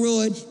down the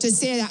road to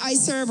say that I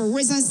serve a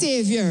risen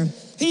Savior.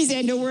 He's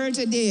in the world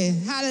today.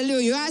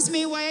 Hallelujah. You ask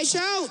me why I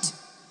shout?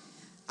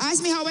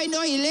 Ask me how I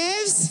know he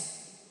lives?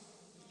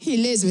 He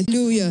lives with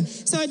hallelujah.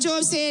 So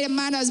Job said, a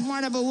man that's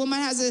born of a woman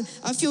has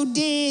a few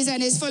days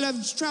and is full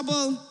of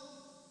trouble.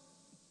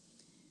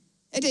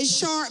 It is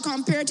short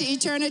compared to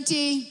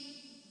eternity.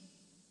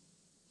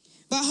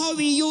 But how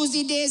we use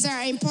the days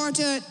are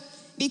important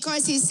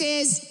because he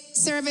says,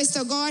 service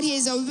to God, he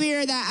is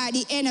aware that at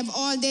the end of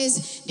all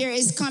this, there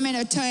is coming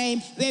a time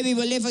where we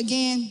will live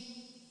again.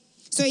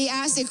 So he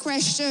asked the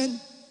question,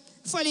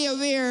 fully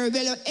aware,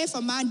 will if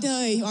a man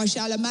die or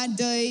shall a man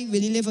die,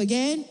 will he live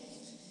again?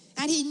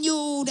 And he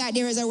knew that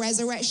there is a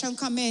resurrection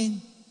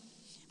coming.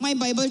 My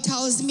Bible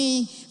tells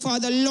me, for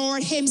the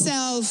Lord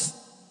himself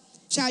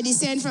shall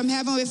descend from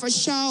heaven with a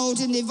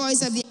shout and the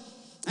voice of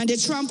and the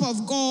trump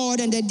of God,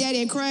 and the dead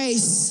in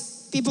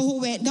Christ, people who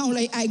went down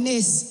like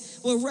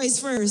Agnes, will rise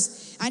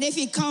first. And if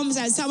he comes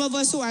and some of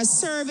us who are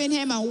serving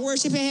him and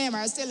worshiping him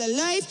are still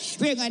alive,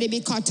 we're going to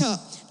be caught up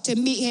to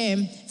meet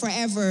him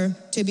forever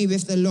to be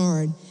with the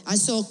Lord. And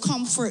so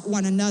comfort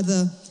one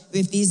another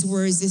with these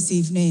words this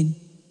evening.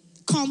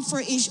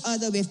 Comfort each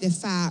other with the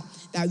fact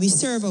that we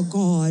serve a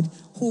God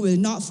who will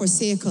not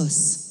forsake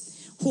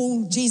us.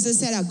 Who Jesus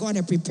said, I'm going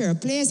to prepare a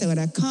place, I'm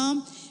going to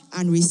come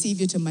and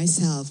receive you to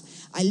myself.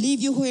 I leave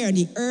you here on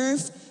the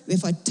earth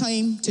with a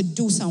time to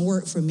do some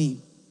work for me.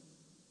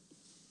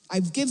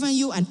 I've given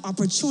you an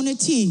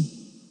opportunity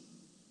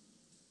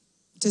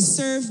to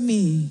serve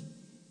me,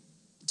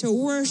 to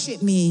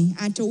worship me,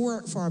 and to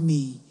work for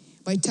me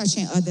by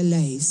touching other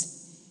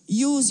lives.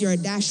 Use your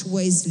dash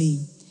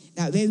wisely,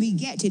 that when we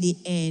get to the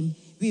end,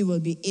 we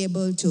will be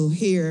able to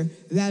hear,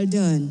 well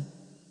done,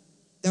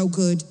 thou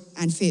good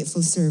and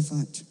faithful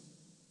servant.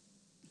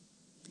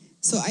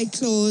 So I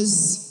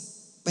close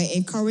by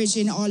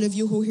encouraging all of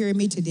you who hear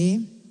me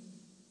today.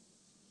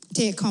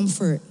 Take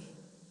comfort.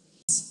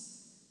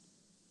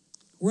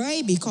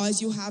 Why?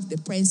 Because you have the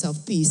Prince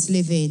of Peace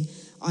living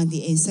on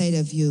the inside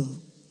of you.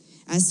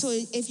 And so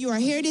if you are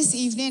here this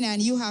evening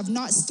and you have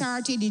not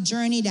started the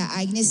journey that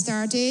Agnes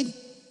started,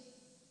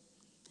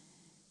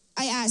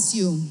 I ask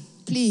you,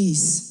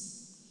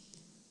 please,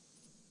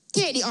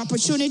 take the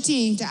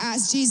opportunity to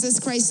ask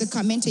Jesus Christ to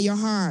come into your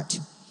heart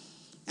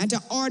and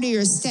to order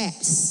your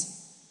steps.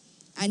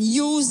 And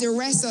use the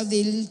rest of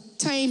the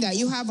time that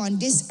you have on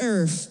this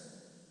earth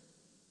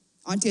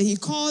until he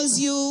calls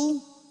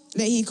you,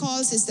 like he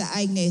calls Sister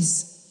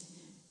Agnes,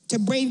 to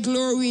bring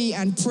glory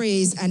and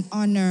praise and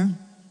honor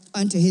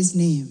unto his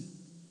name.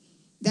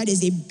 That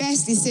is the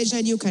best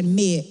decision you can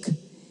make,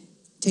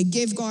 to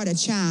give God a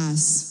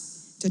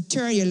chance to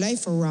turn your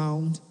life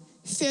around,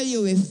 fill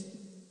you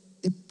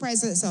with the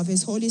presence of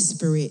his Holy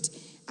Spirit,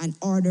 and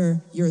order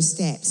your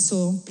steps.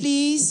 So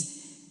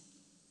please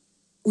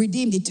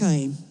redeem the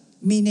time.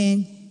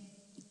 Meaning,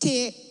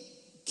 take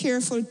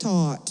careful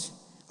thought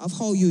of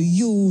how you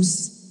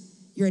use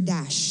your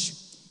dash.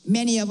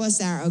 Many of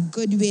us are a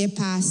good way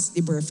past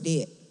the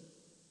birthday,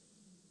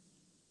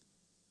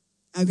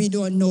 and we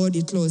don't know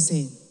the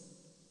closing.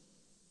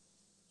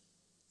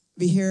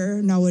 We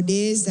hear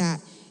nowadays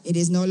that it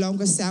is no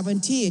longer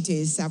 70, it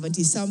is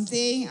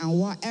 70-something and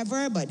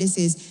whatever, but this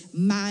is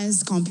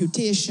man's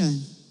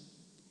computation.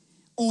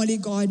 Only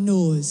God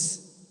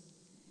knows.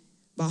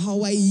 But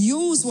how I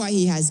use what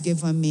he has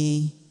given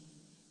me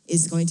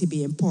is going to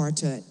be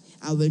important.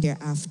 I will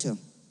thereafter.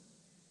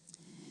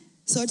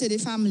 So to the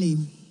family,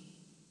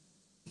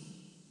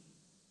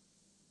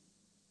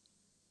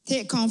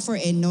 take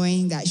comfort in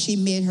knowing that she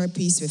made her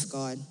peace with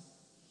God.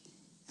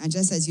 And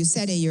just as you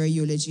said in your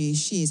eulogy,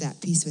 she is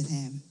at peace with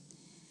him.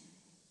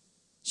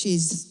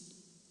 She's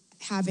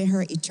having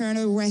her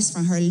eternal rest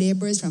from her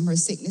labors, from her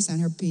sickness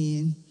and her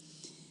pain.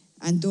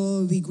 And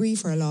though we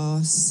grieve her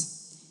loss,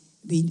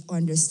 we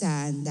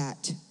understand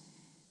that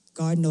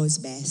God knows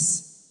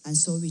best, and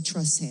so we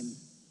trust him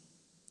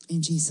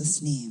in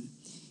Jesus' name.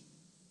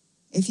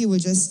 If you will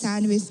just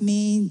stand with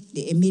me,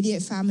 the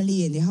immediate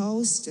family in the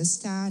house, just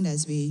stand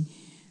as we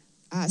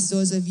ask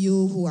those of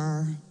you who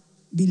are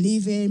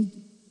believing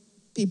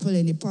people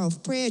in the power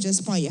of prayer,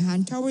 just point your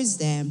hand towards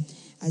them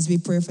as we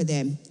pray for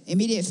them.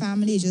 Immediate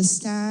family, just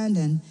stand,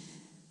 and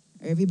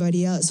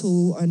everybody else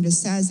who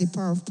understands the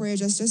power of prayer,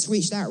 just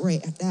reach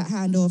that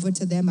hand over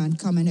to them and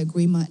come in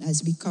agreement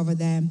as we cover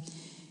them.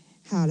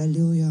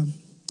 Hallelujah.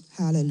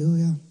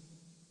 Hallelujah.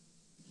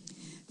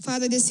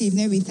 Father, this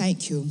evening we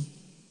thank you.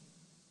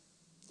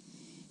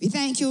 We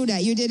thank you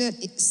that you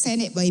didn't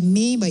send it by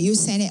me, but you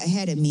sent it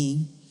ahead of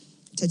me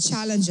to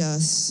challenge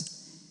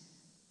us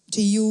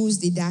to use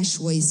the dash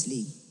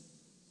wisely.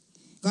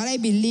 God, I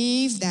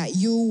believe that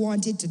you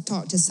wanted to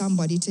talk to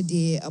somebody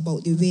today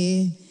about the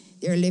way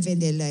they're living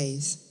their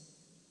lives.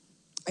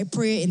 I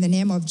pray in the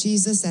name of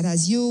Jesus that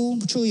as you,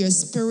 through your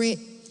spirit,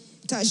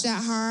 touch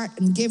that heart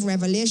and give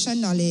revelation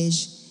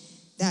knowledge,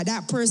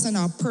 that person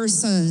or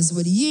persons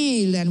would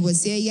yield and would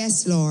say,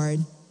 yes, Lord,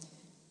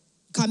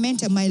 come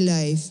into my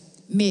life,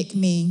 make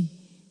me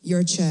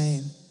your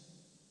child.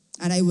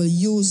 And I will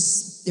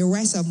use the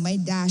rest of my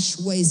dash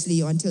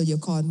wisely until you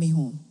call me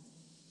home.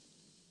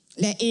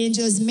 Let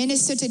angels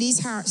minister to these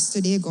hearts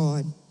today,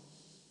 God.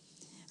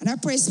 And I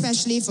pray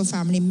especially for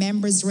family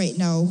members right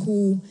now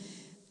who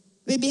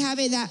will be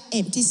having that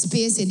empty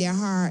space in their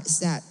hearts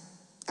that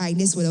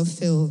Agnes will have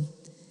filled.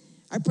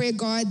 I pray,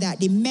 God, that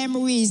the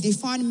memories, the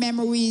fond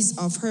memories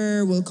of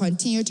her will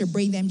continue to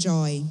bring them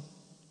joy.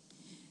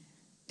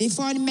 The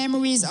fond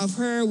memories of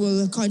her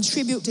will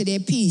contribute to their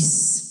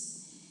peace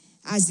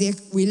as they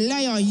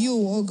rely on you,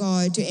 oh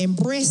God, to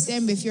embrace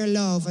them with your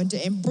love and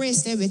to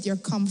embrace them with your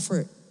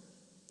comfort.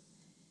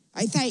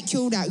 I thank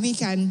you that we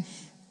can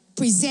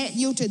present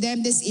you to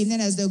them this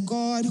evening as the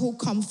God who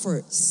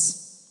comforts.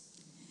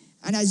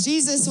 And as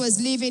Jesus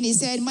was leaving, he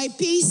said, my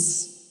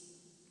peace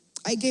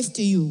I give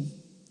to you.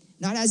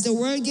 Not as the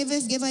world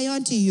giveth, give I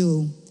unto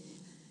you.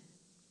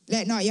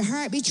 Let not your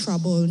heart be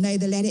troubled,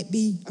 neither let it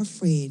be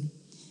afraid.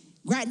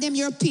 Grant them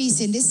your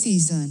peace in this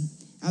season.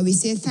 And we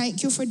say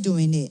thank you for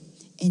doing it.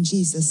 In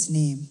Jesus'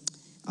 name,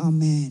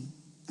 amen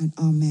and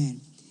amen.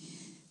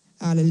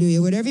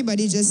 Hallelujah. Would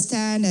everybody just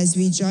stand as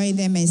we join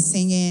them in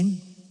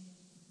singing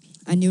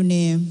a new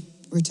name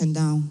written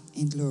down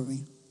in glory.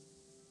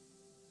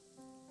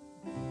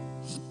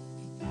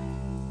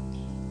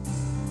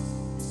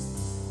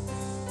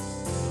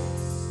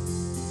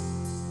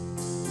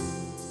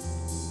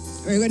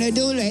 We're going to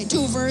do like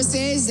 2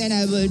 verses, then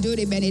I will do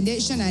the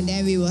benediction, and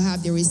then we will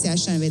have the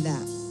recession with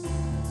that.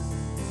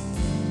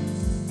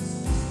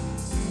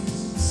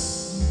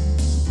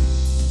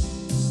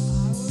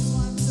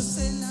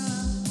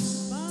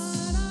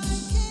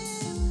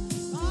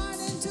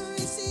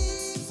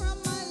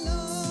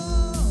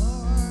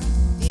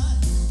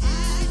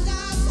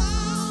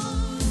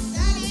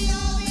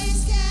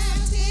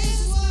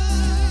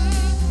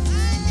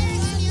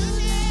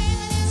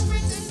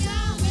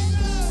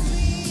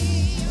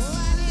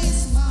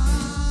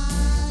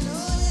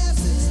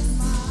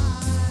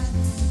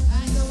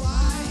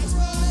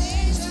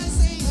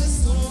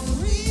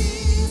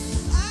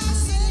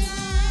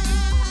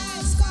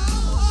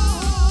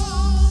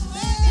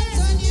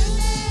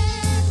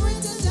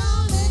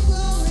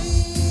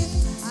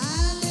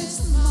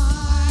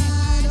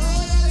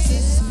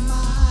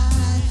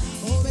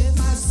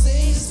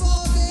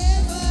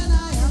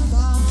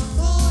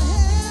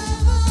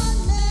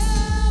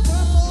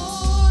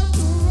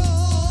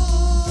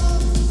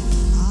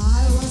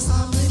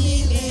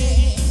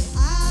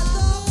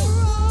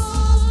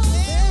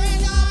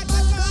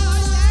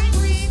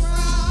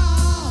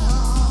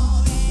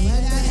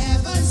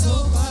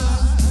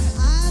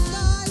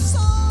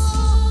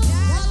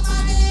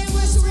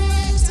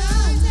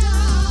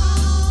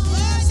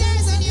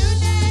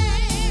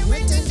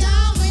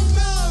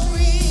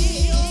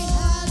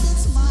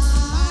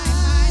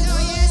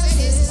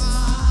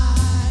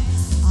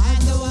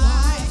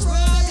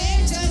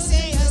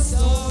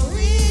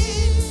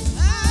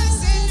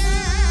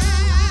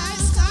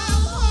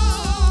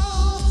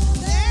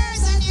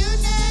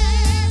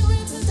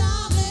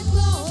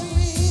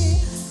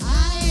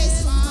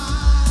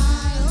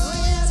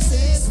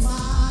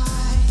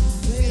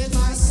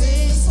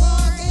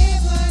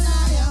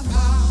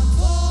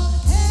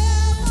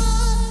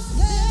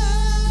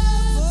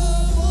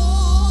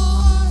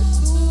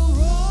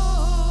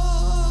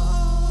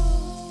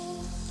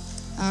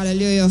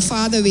 Hallelujah.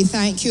 Father, we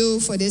thank you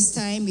for this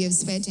time we have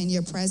spent in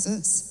your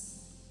presence.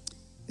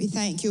 We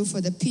thank you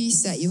for the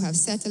peace that you have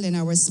settled in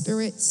our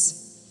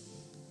spirits.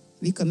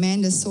 We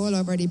commend the soul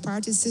of our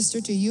departed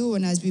sister to you,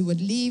 and as we would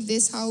leave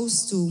this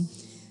house to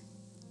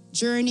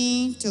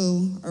journey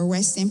to a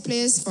resting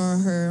place for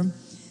her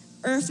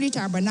earthly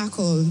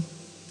tabernacle,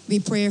 we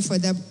pray for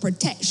the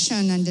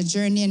protection and the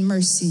journey in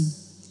mercy.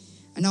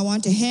 And I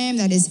want to him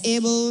that is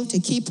able to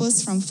keep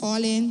us from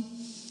falling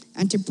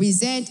and to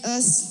present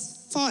us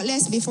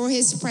faultless before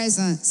his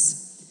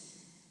presence.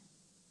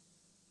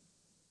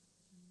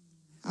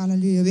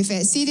 Hallelujah. With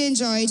exceeding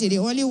joy to the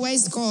only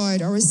wise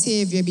God, our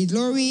Savior, be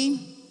glory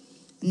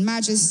and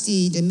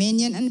majesty,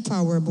 dominion and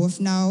power, both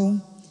now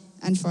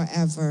and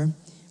forever.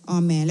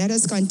 Amen. Let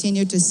us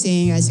continue to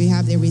sing as we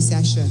have the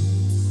recession.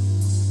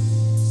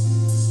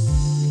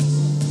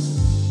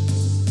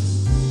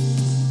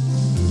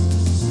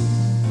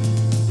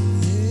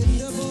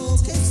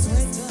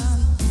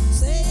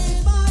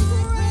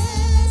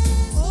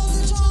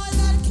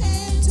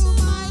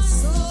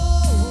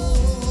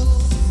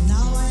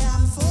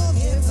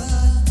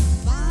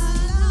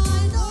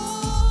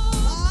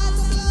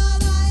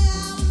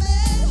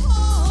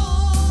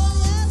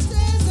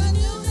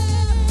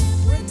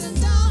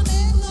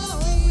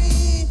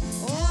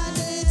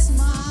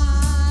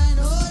 Mine,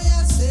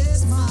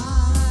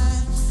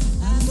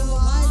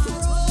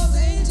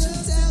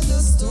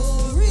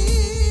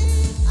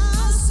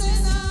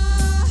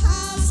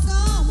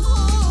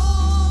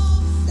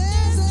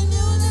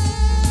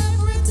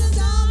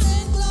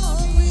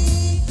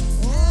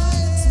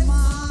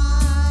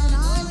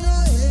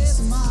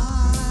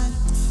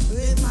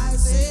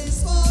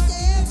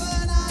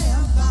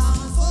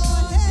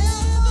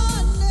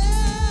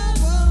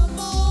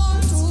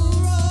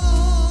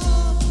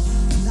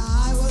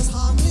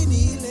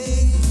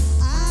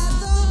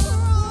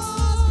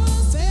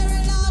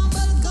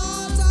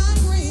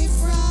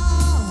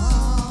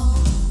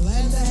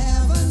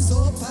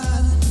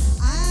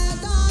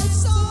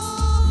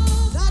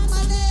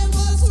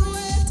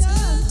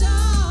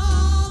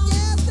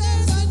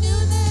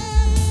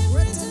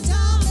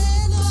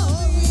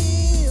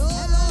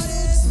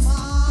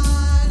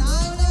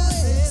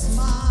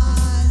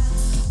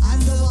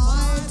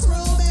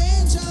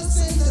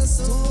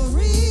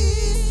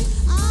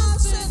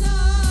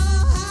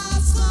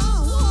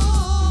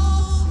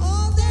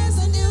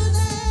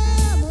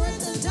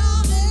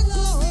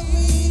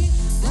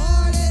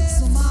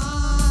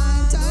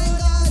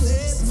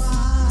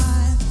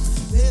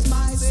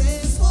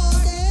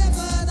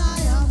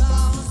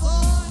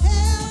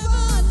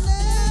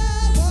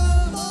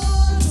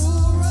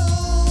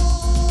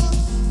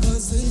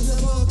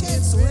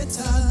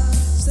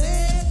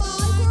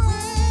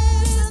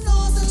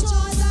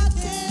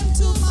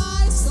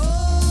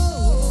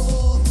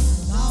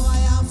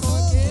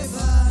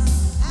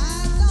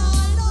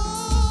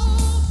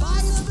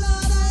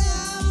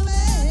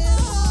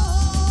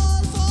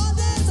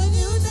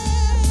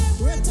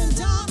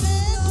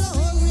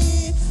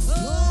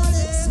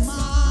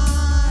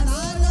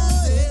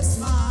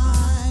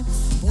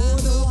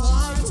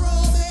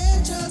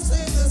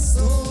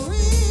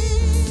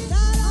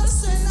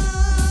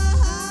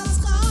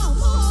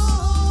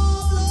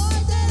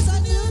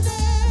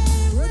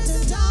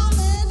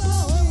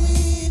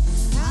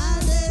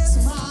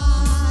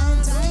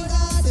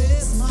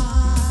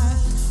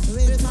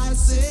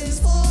 sins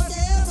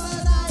forgiven.